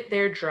they hit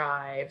their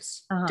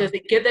drives, does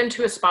it get them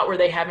to a spot where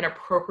they have an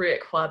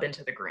appropriate club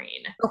into the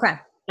green? Okay.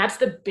 That's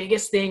the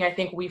biggest thing I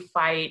think we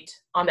fight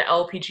on the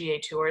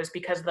LPGA tours,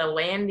 because the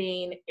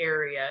landing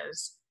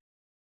areas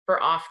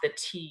for off the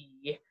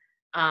tee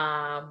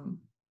aren't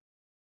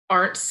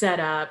set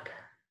up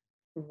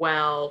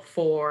well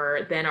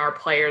for then our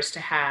players to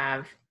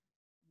have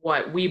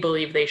what we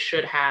believe they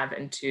should have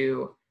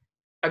into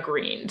a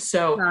green.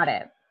 So got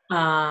it.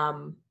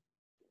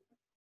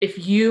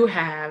 If you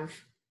have,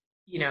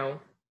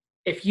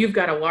 if you've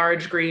got a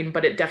large green,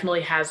 but it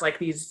definitely has like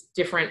these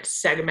different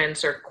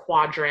segments or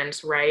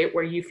quadrants, right,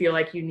 where you feel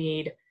like you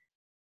need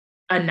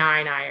a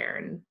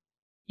 9-iron,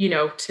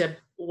 to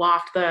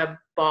loft the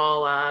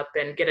ball up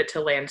and get it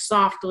to land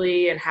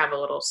softly and have a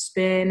little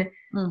spin.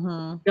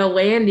 Mm-hmm. The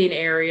landing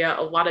area,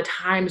 a lot of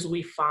times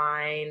we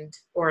find,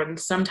 or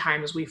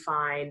sometimes we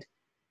find,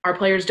 our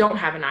players don't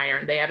have an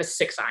iron, they have a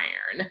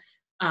 6-iron.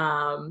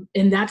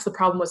 And that's the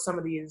problem with some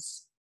of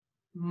these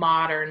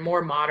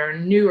more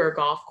modern, newer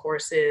golf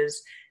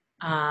courses.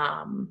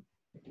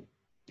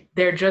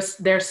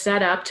 They're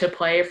set up to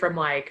play from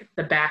like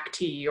the back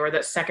tee or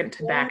the second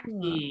to back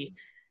tee.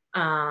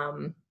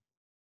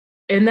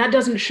 And that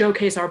doesn't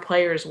showcase our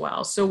players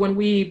well. So when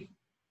we,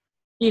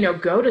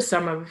 go to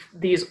some of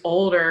these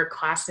older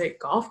classic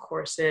golf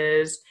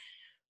courses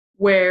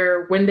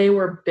where when they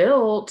were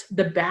built,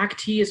 the back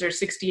tees are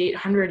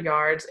 6,800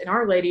 yards and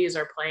our ladies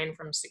are playing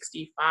from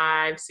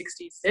 65,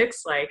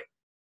 66, like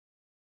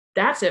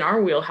that's in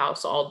our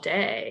wheelhouse all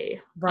day.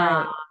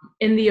 Right.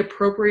 In the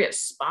appropriate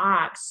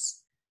spots,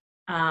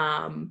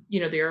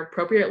 their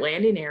appropriate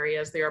landing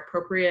areas, their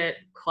appropriate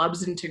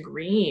clubs into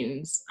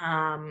greens.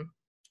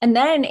 And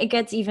then it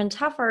gets even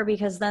tougher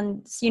because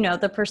then,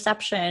 the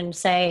perception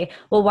say,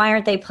 well, why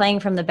aren't they playing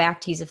from the back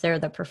tees if they're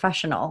the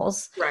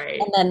professionals? Right.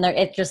 And then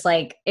it just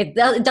like, it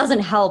doesn't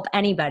help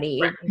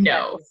anybody. Right.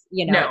 No,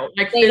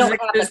 like they don't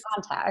have the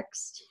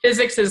context.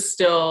 Physics is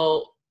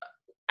still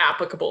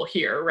applicable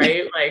here,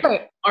 right? Like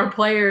right. Our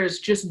players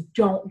just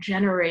don't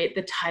generate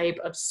the type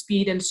of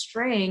speed and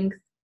strength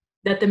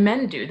that the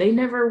men do. They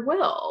never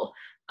will.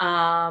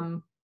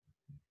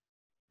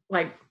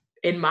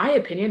 In my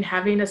opinion,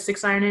 having a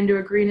 6-iron into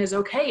a green is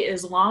okay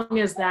as long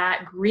as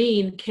that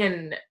green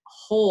can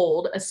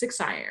hold a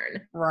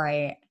 6-iron.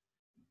 Right.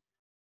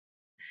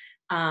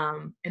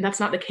 And that's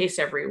not the case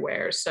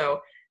everywhere.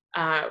 So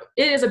it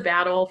is a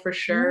battle for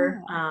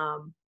sure. Yeah.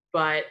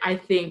 But I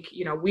think,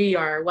 we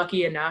are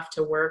lucky enough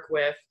to work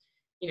with,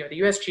 the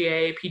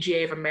USGA,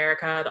 PGA of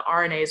America, the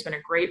R&A has been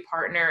a great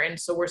partner. And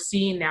so we're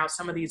seeing now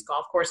some of these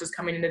golf courses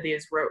coming into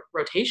these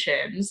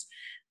rotations.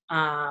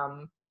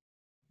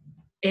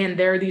 And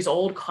there are these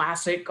old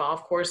classic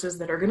golf courses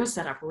that are going to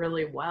set up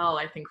really well,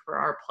 I think, for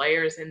our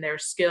players and their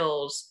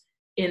skills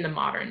in the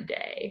modern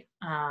day.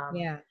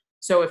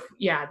 So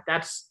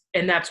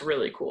that's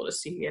really cool to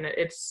see. And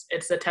it's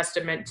a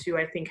testament to,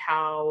 I think,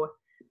 how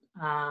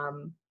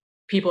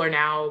people are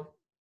now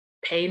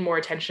paying more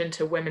attention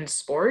to women's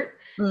sport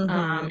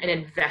and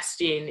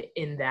investing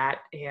in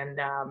that. And,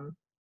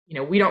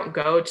 we don't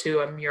go to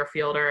a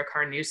Muirfield or a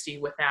Carnoustie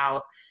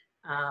without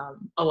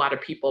a lot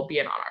of people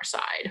being on our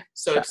side.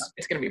 So sure.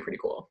 It's going to be pretty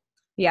cool.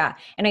 Yeah.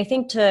 And I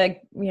think to,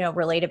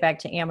 relate it back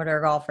to amateur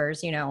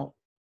golfers,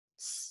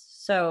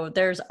 so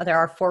there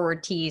are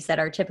forward tees that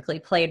are typically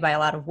played by a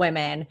lot of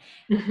women,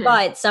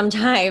 but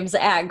sometimes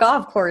at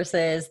golf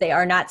courses, they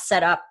are not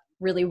set up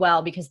really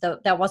well because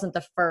that wasn't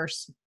the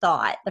first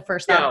thought. The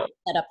first thought was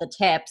set up the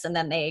tips and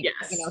then they,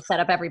 set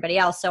up everybody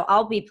else. So I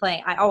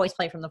always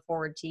play from the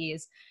forward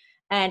tees.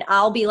 And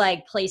I'll be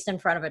like placed in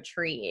front of a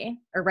tree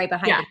or right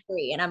behind a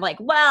tree. And I'm like,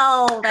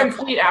 well, that's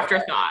complete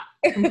afterthought.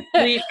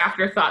 Complete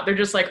afterthought. They're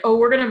just like, oh,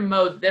 we're going to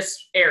mow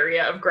this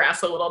area of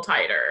grass a little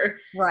tighter.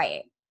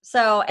 Right.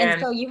 So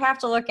you have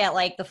to look at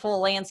like the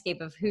full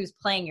landscape of who's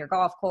playing your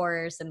golf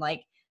course and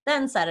like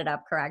then set it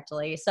up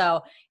correctly.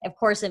 So of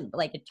course, it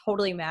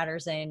totally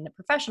matters in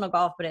professional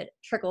golf, but it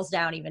trickles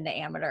down even to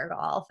amateur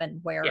golf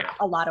and where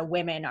a lot of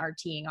women are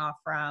teeing off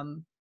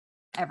from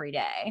every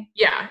day.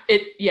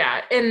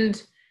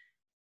 And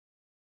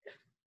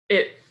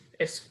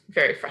it's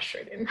very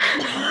frustrating.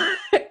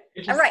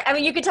 Right. I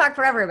mean, you could talk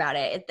forever about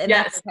it. And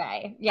yes. That's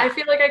okay. Yeah. I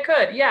feel like I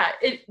could. Yeah.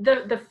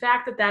 The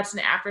fact that that's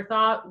an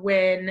afterthought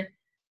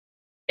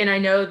and I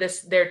know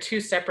they're two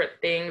separate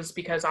things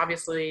because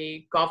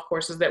obviously golf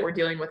courses that we're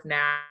dealing with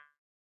now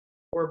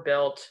were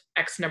built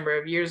X number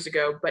of years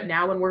ago. But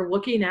now when we're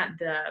looking at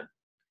the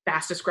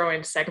fastest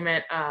growing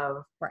segment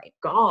of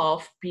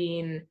golf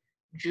being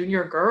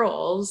junior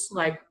girls,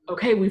 like,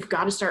 okay, we've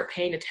got to start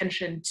paying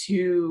attention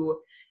to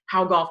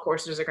how golf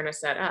courses are going to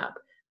set up.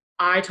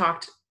 I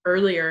talked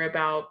earlier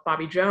about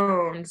Bobby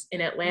Jones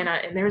in Atlanta,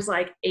 and there's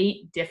like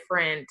 8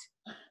 different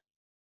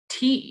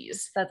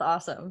tees. That's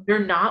awesome. They're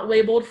not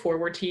labeled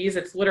forward tees.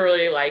 It's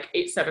literally like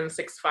 8, 7,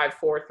 6, 5,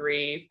 4,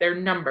 3. They're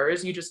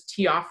numbers. You just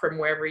tee off from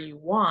wherever you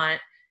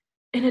want.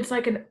 And it's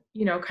like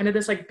kind of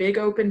this like big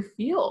open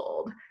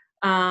field.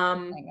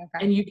 And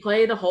you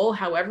play the hole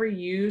however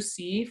you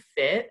see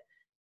fit.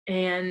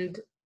 And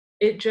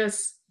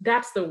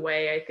that's the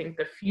way I think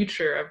the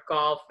future of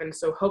golf. And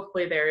so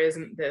hopefully there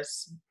isn't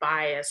this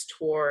bias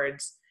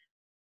towards,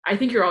 I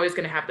think you're always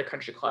going to have the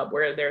country club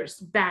where there's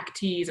back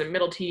tees and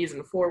middle tees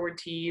and forward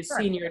tees,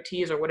 senior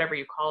tees, or whatever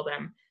you call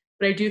them.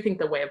 But I do think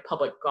the way of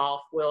public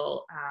golf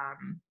will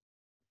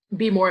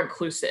be more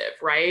inclusive,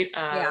 right?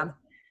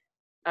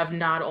 Of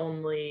not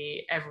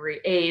only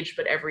every age,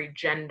 but every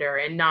gender,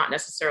 and not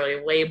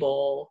necessarily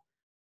label,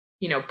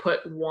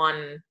 put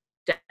one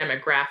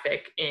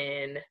demographic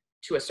in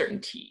to a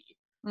certain tee.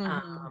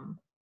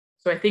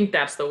 So I think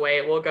that's the way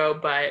it will go,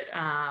 but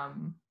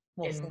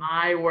in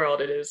my world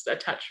it is a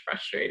touch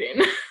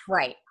frustrating.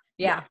 Right.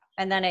 Yeah.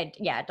 And then it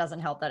doesn't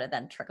help that it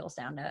then trickles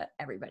down to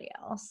everybody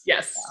else.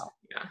 Yes. So,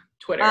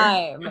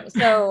 Twitter.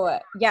 So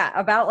yeah,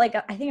 about like,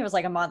 I think it was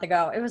like a month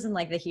ago, it was in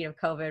like the heat of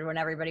COVID when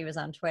everybody was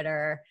on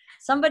Twitter.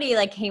 Somebody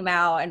like came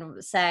out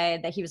and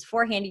said that he was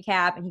 4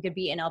 handicap and he could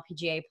be an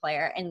LPGA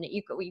player. And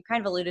you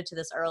kind of alluded to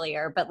this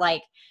earlier, but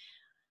like,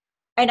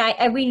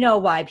 and we know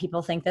why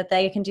people think that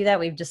they can do that.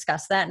 We've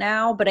discussed that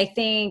now, but I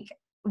think,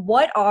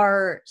 what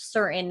are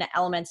certain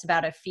elements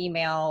about a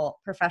female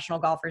professional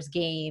golfer's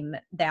game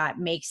that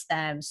makes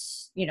them,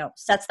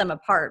 sets them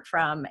apart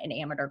from an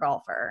amateur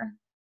golfer?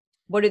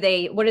 What do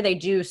they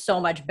do so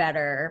much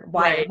better?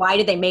 Why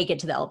did they make it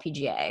to the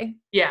LPGA?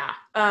 Yeah.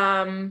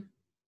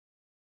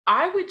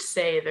 I would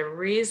say the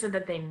reason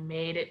that they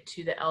made it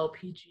to the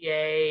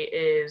LPGA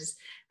is,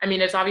 I mean,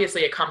 it's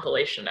obviously a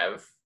compilation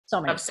of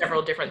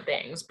several different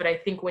things, but I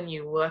think when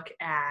you look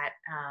at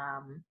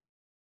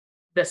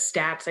the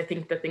stats, I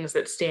think the things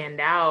that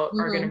stand out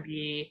are going to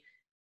be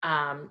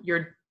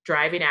your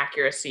driving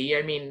accuracy.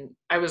 I mean,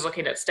 I was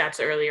looking at stats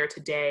earlier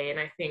today, and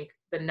I think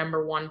the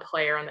number 1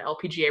 player on the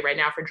LPGA right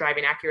now for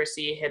driving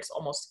accuracy hits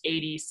almost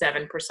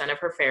 87% of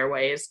her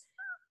fairways.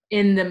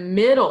 In the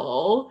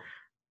middle,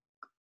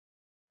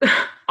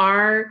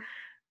 our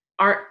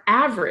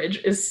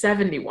average is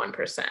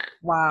 71%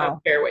 of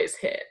fairways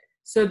hit.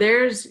 So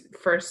there's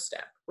first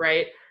step,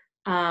 right?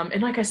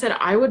 And like I said,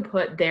 I would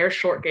put their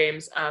short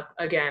games up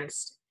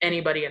against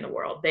anybody in the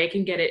world. They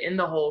can get it in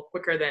the hole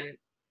quicker than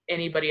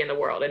anybody in the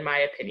world, in my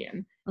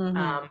opinion.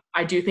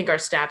 I do think our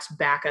stats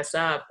back us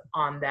up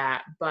on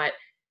that, but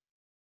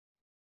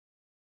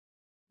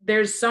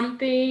there's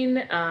something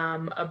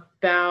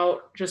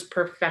about just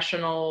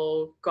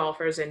professional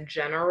golfers in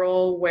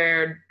general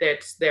where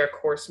it's their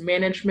course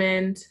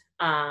management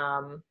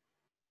and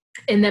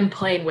them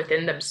playing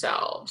within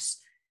themselves.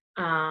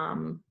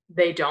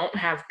 They don't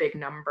have big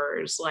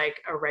numbers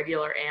like a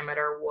regular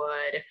amateur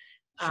would.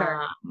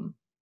 Sure.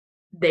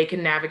 They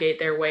can navigate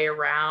their way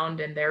around,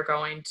 and they're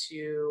going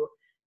to,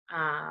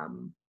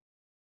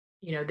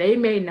 they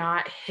may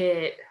not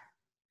hit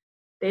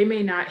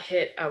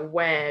a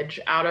wedge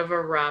out of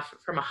a rough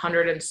from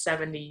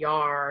 170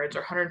 yards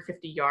or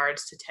 150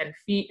 yards to 10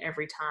 feet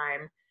every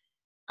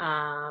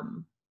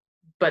time.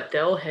 But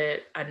they'll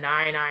hit a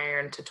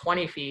 9-iron to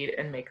 20 feet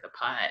and make the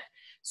putt.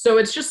 So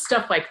it's just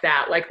stuff like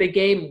that. Like, the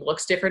game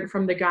looks different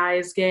from the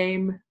guys'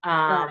 game.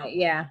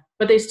 Yeah.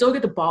 But they still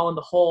get the ball in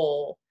the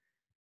hole,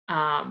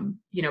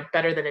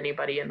 better than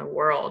anybody in the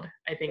world.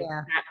 I think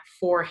that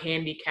 4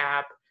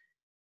 handicap,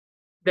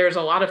 there's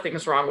a lot of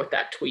things wrong with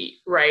that tweet,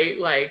 right?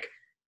 Like,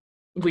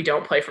 we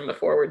don't play from the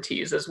forward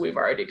tees, as we've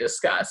already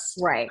discussed.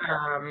 Right.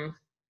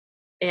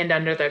 And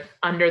under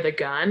the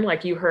gun,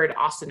 like you heard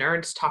Austin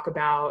Ernst talk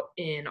about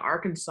in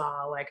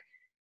Arkansas, like,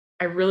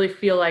 I really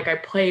feel like I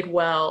played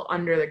well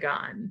under the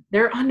gun.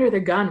 They're under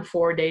the gun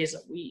 4 days a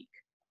week.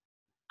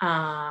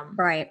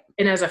 Right.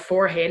 And as a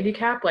 4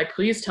 handicap, like,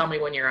 please tell me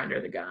when you're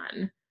under the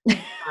gun.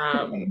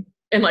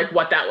 And like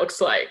what that looks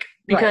like,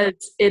 because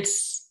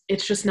it's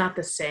just not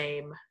the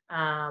same.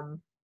 And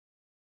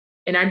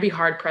I'd be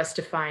hard pressed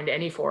to find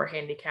any 4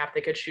 handicap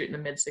that could shoot in the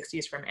mid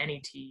 60s from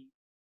any tee.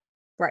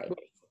 Right. With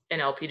an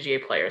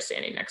LPGA player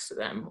standing next to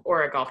them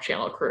or a Golf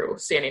Channel crew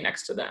standing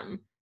next to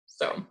them.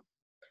 So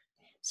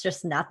it's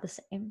just not the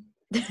same.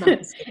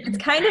 It's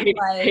kind of like,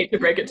 I hate to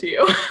break it to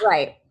you.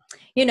 Right.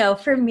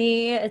 For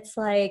me, it's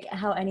like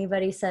how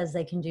anybody says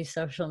they can do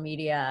social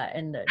media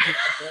and do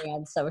something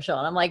on social.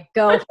 And I'm like,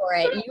 go for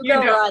it. You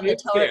go run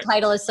the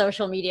title of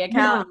social media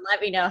account and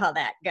let me know how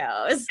that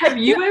goes. Have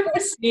you ever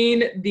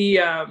seen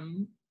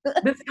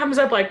this comes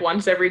up like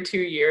once every 2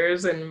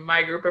 years in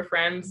my group of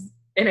friends.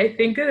 And I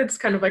think that it's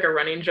kind of like a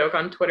running joke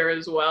on Twitter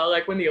as well.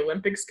 Like, when the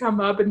Olympics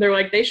come up and they're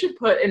like, they should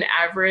put an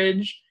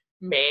average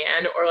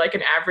man or like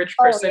an average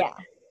person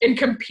and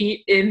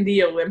compete in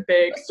the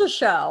Olympics. Just to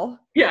show.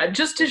 Yeah,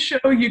 just to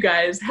show you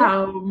guys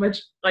how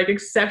much like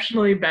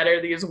exceptionally better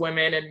these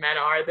women and men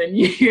are than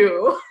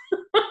you.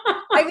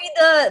 I mean,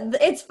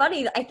 it's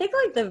funny. I think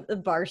like the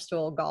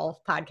Barstool Golf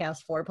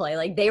podcast Foreplay,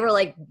 like they were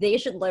like, they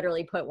should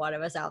literally put one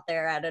of us out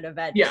there at an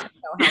event just to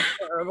know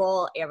how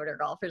terrible amateur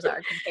golfers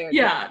are compared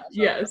to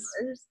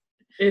golfers.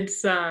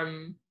 It's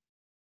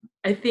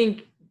I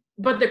think,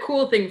 but the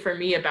cool thing for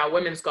me about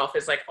women's golf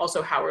is like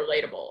also how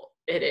relatable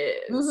it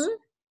is.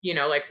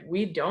 Like,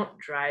 we don't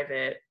drive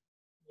it.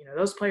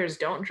 Those players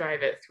don't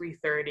drive it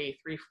 330,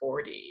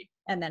 340.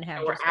 And then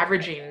we're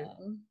averaging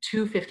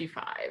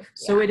 255.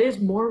 So it is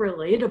more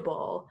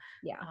relatable.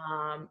 Yeah.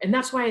 And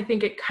that's why I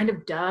think it kind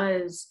of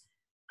does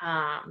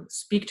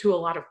speak to a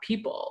lot of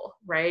people,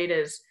 right?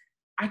 Is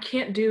I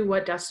can't do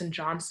what Dustin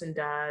Johnson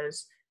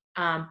does,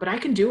 but I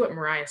can do what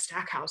Mariah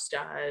Stackhouse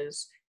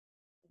does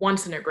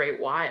once in a great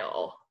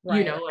while.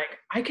 Right. Like,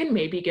 I can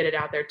maybe get it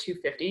out there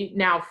 250.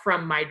 Now,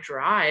 from my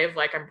drive,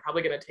 like, I'm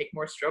probably going to take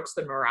more strokes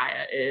than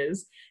Mariah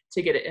is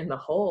to get it in the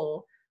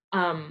hole.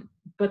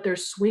 But their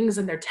swings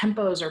and their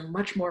tempos are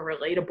much more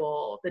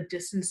relatable. The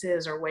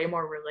distances are way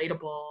more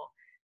relatable.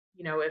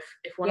 If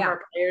one of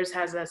our players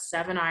has a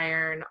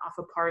 7-iron off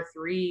a par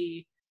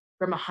 3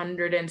 from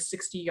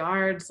 160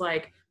 yards,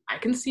 like, I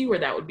can see where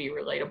that would be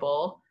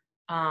relatable.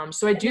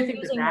 So I And do you're think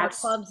that using more that's,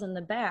 clubs in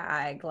the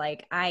bag.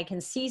 Like I can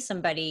see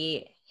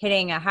somebody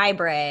hitting a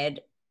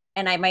hybrid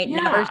and I might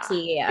never yeah,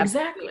 see a PGA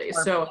exactly.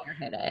 Tour So player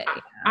hit it. I,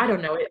 Yeah. I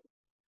don't know.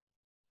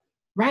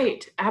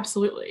 Right.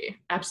 Absolutely.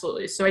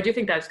 Absolutely. So I do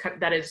think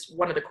that is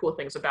one of the cool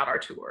things about our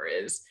tour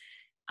is,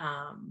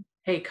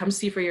 hey, come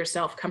see for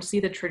yourself. Come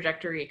see the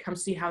trajectory. Come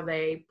see how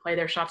they play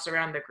their shots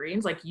around the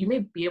greens. Like you may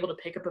be able to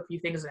pick up a few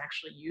things and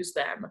actually use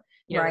them,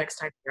 the Right. next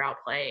time you're out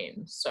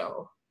playing.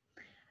 So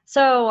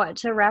So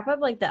to wrap up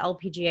like the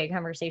LPGA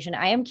conversation,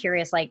 I am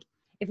curious, like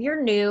if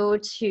you're new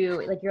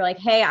to like you're like,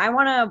 hey, I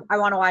wanna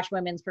watch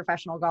women's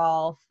professional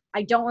golf.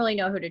 I don't really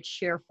know who to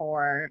cheer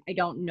for. I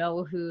don't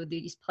know who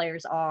these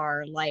players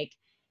are. Like,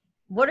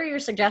 what are your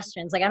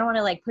suggestions? Like I don't want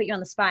to like put you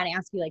on the spot and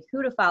ask you like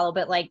who to follow,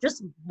 but like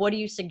just what do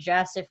you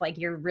suggest if like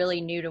you're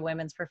really new to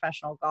women's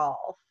professional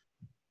golf?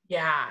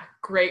 yeah,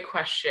 great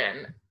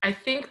question. I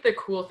think the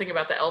cool thing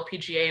about the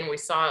LPGA, and we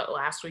saw it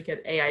last week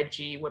at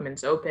AIG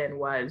Women's Open,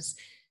 was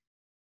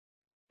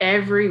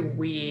every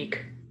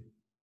week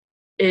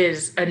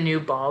is a new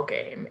ball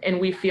game. And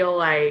we feel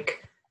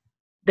like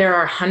there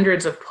are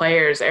hundreds of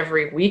players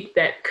every week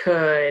that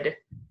could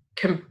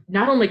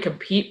not only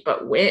compete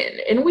but win.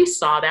 And we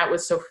saw that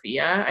with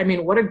Sophia. I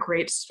mean, what a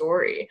great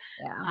story.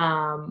 Yeah.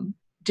 Um,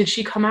 did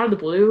she come out of the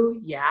blue?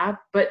 Yeah,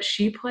 but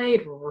she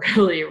played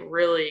really,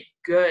 really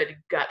good,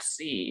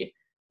 gutsy,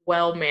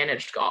 well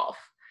managed golf.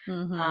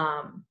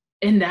 Mm-hmm.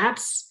 And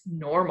that's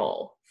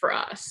normal for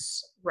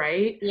us,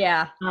 right?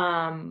 Yeah.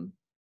 Um,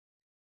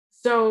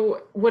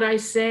 so would I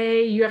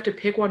say you have to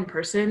pick one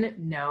person?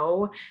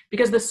 No,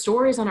 because the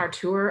stories on our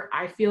tour,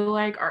 I feel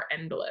like, are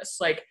endless.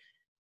 Like,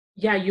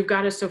 yeah, you've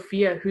got a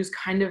Sophia who's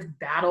kind of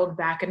battled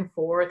back and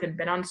forth and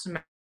been on some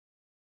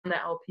the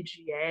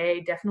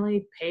LPGA,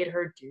 definitely paid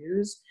her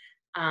dues.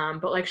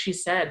 But like she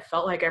said,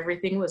 felt like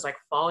everything was like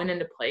falling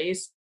into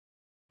place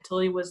until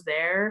he was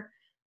there.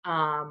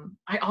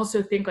 I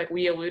also think, like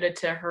we alluded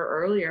to her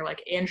earlier,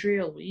 like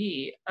Andrea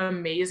Lee,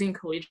 amazing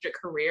collegiate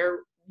career,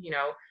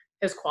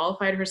 has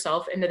qualified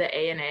herself into the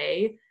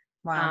ANA.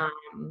 Wow.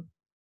 Um,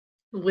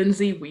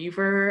 Lindsay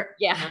Weaver,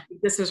 Yeah.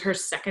 this is her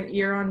second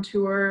year on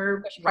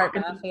tour, Push cart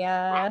rocking,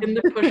 mafia. rocking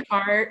the push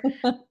cart.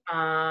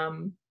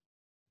 Um,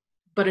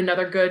 but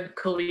another good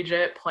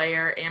collegiate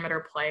player,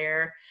 amateur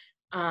player.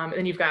 And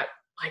then you've got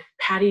like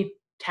Patty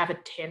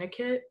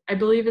Tavatanakit, I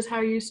believe is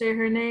how you say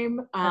her name.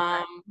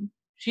 Okay.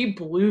 She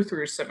blew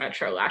through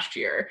Symetra last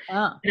year.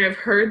 Oh. And I've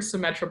heard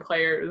Symetra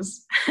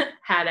players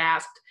had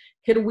asked,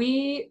 can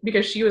we,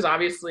 because she was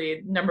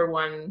obviously number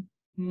one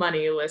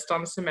money list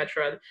on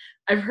Symetra.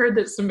 I've heard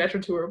that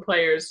Symetra Tour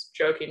players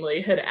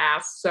jokingly had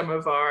asked some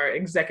of our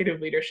executive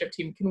leadership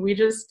team, can we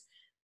just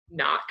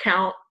not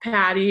count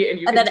Patty and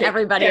you And can then take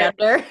everybody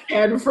under.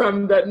 10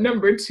 from the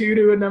number 2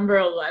 to a number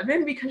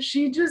 11, because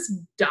she just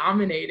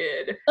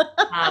dominated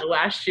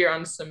last year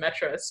on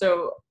Symetra.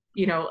 So,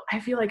 I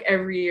feel like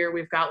every year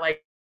we've got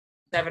like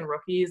 7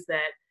 rookies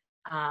that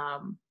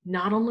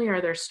not only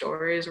are their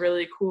stories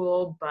really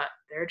cool, but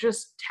they're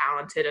just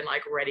talented and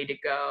like ready to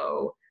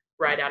go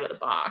right out of the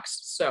box.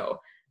 So,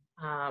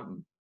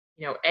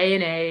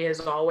 A&A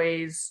is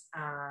always,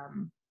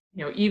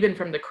 even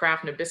from the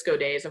Kraft Nabisco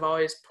days, I've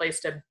always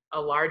placed a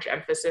large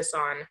emphasis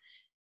on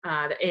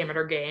the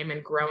amateur game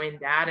and growing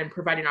that and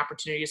providing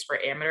opportunities for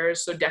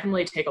amateurs. So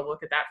definitely take a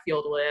look at that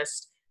field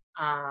list.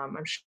 I'm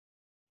sure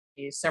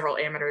several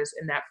amateurs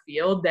in that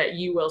field that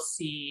you will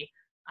see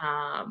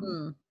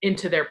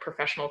into their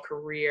professional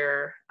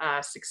career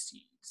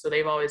succeed. So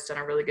they've always done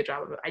a really good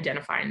job of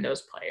identifying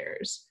those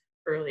players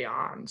early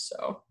on.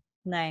 So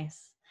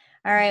Nice.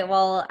 All right.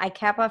 Well, I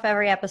cap off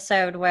every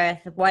episode with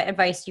what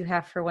advice do you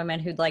have for women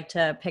who'd like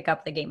to pick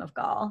up the game of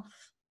golf?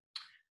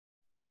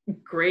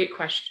 great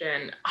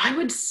question. I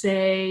would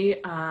say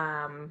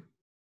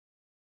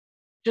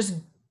just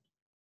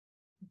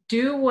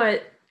do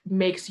what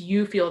makes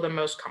you feel the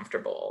most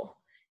comfortable.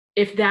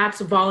 If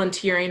that's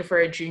volunteering for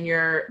a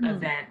junior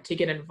event to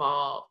get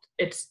involved,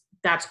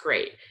 that's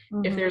great.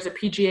 If there's a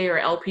PGA or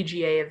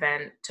LPGA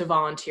event to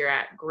volunteer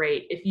at,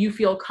 great. If you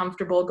feel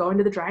comfortable going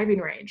to the driving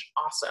range,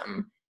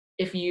 awesome.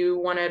 If you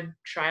want to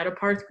try out a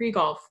par 3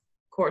 golf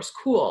course,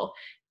 cool.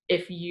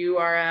 If you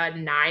are a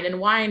 9 and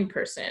wine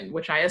person,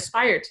 which I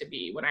aspire to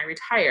be when I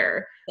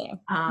retire,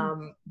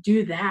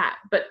 do that.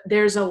 But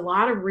there's a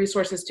lot of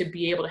resources to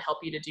be able to help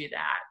you to do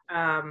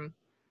that.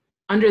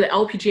 Under the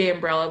LPGA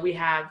umbrella, we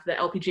have the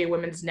LPGA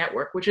Women's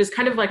Network, which is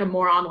kind of like a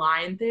more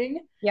online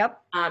thing. Yep.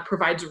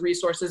 Provides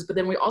resources, but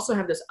then we also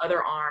have this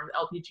other arm,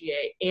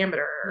 LPGA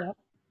Amateur, Yep.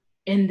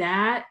 and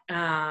that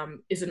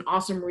is an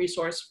awesome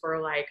resource for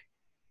like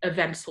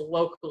events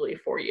locally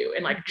for you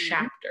and like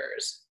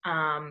chapters.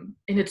 And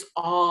it's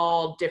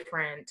all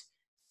different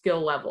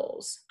skill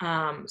levels.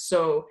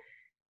 So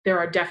there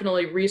are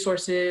definitely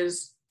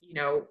resources,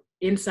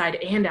 inside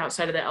and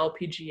outside of the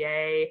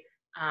LPGA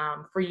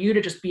for you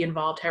to just be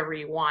involved however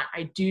you want.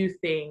 I do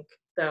think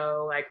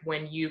though, like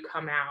when you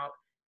come out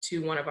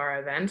to one of our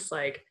events,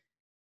 like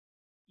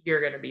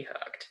you're going to be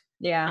hooked.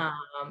 Yeah.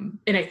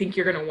 And I think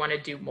you're going to want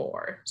to do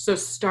more. So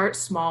start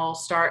small,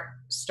 start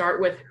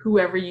with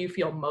whoever you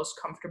feel most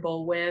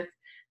comfortable with,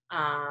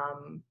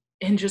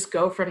 and just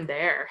go from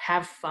there.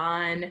 Have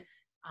fun.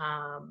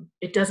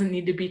 It doesn't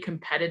need to be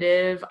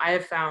competitive. I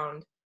have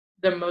found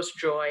the most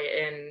joy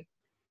in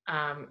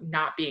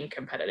not being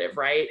competitive,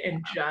 right?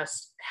 And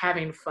just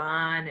having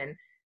fun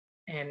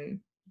and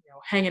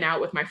hanging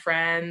out with my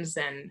friends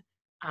and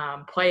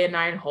playing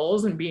 9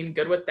 holes and being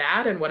good with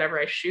that. And whatever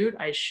I shoot.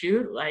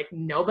 Like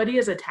nobody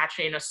is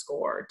attaching a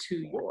score to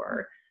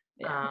your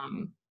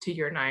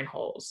 9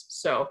 holes.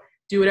 So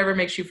do whatever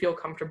makes you feel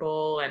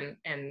comfortable.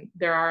 And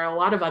there are a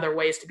lot of other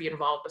ways to be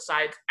involved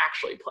besides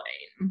actually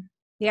playing.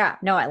 Yeah,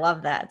 no, I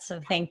love that. So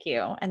thank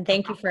you. And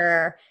thank you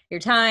for your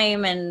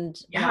time and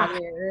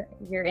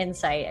your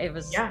insight. It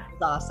was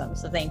awesome.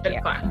 So thank you.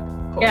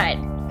 Fun. Cool.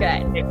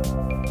 Good.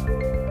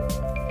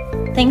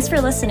 Thanks for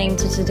listening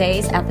to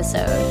today's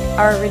episode.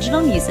 Our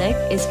original music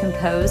is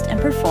composed and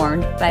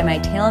performed by my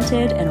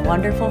talented and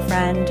wonderful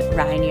friend,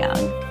 Ryan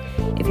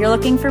Young. If you're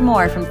looking for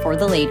more from For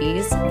the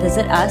Ladies,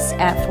 visit us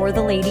at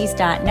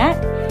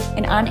fortheladies.net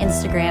and on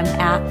Instagram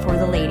at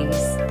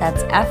fortheladies.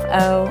 That's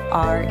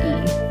FORE.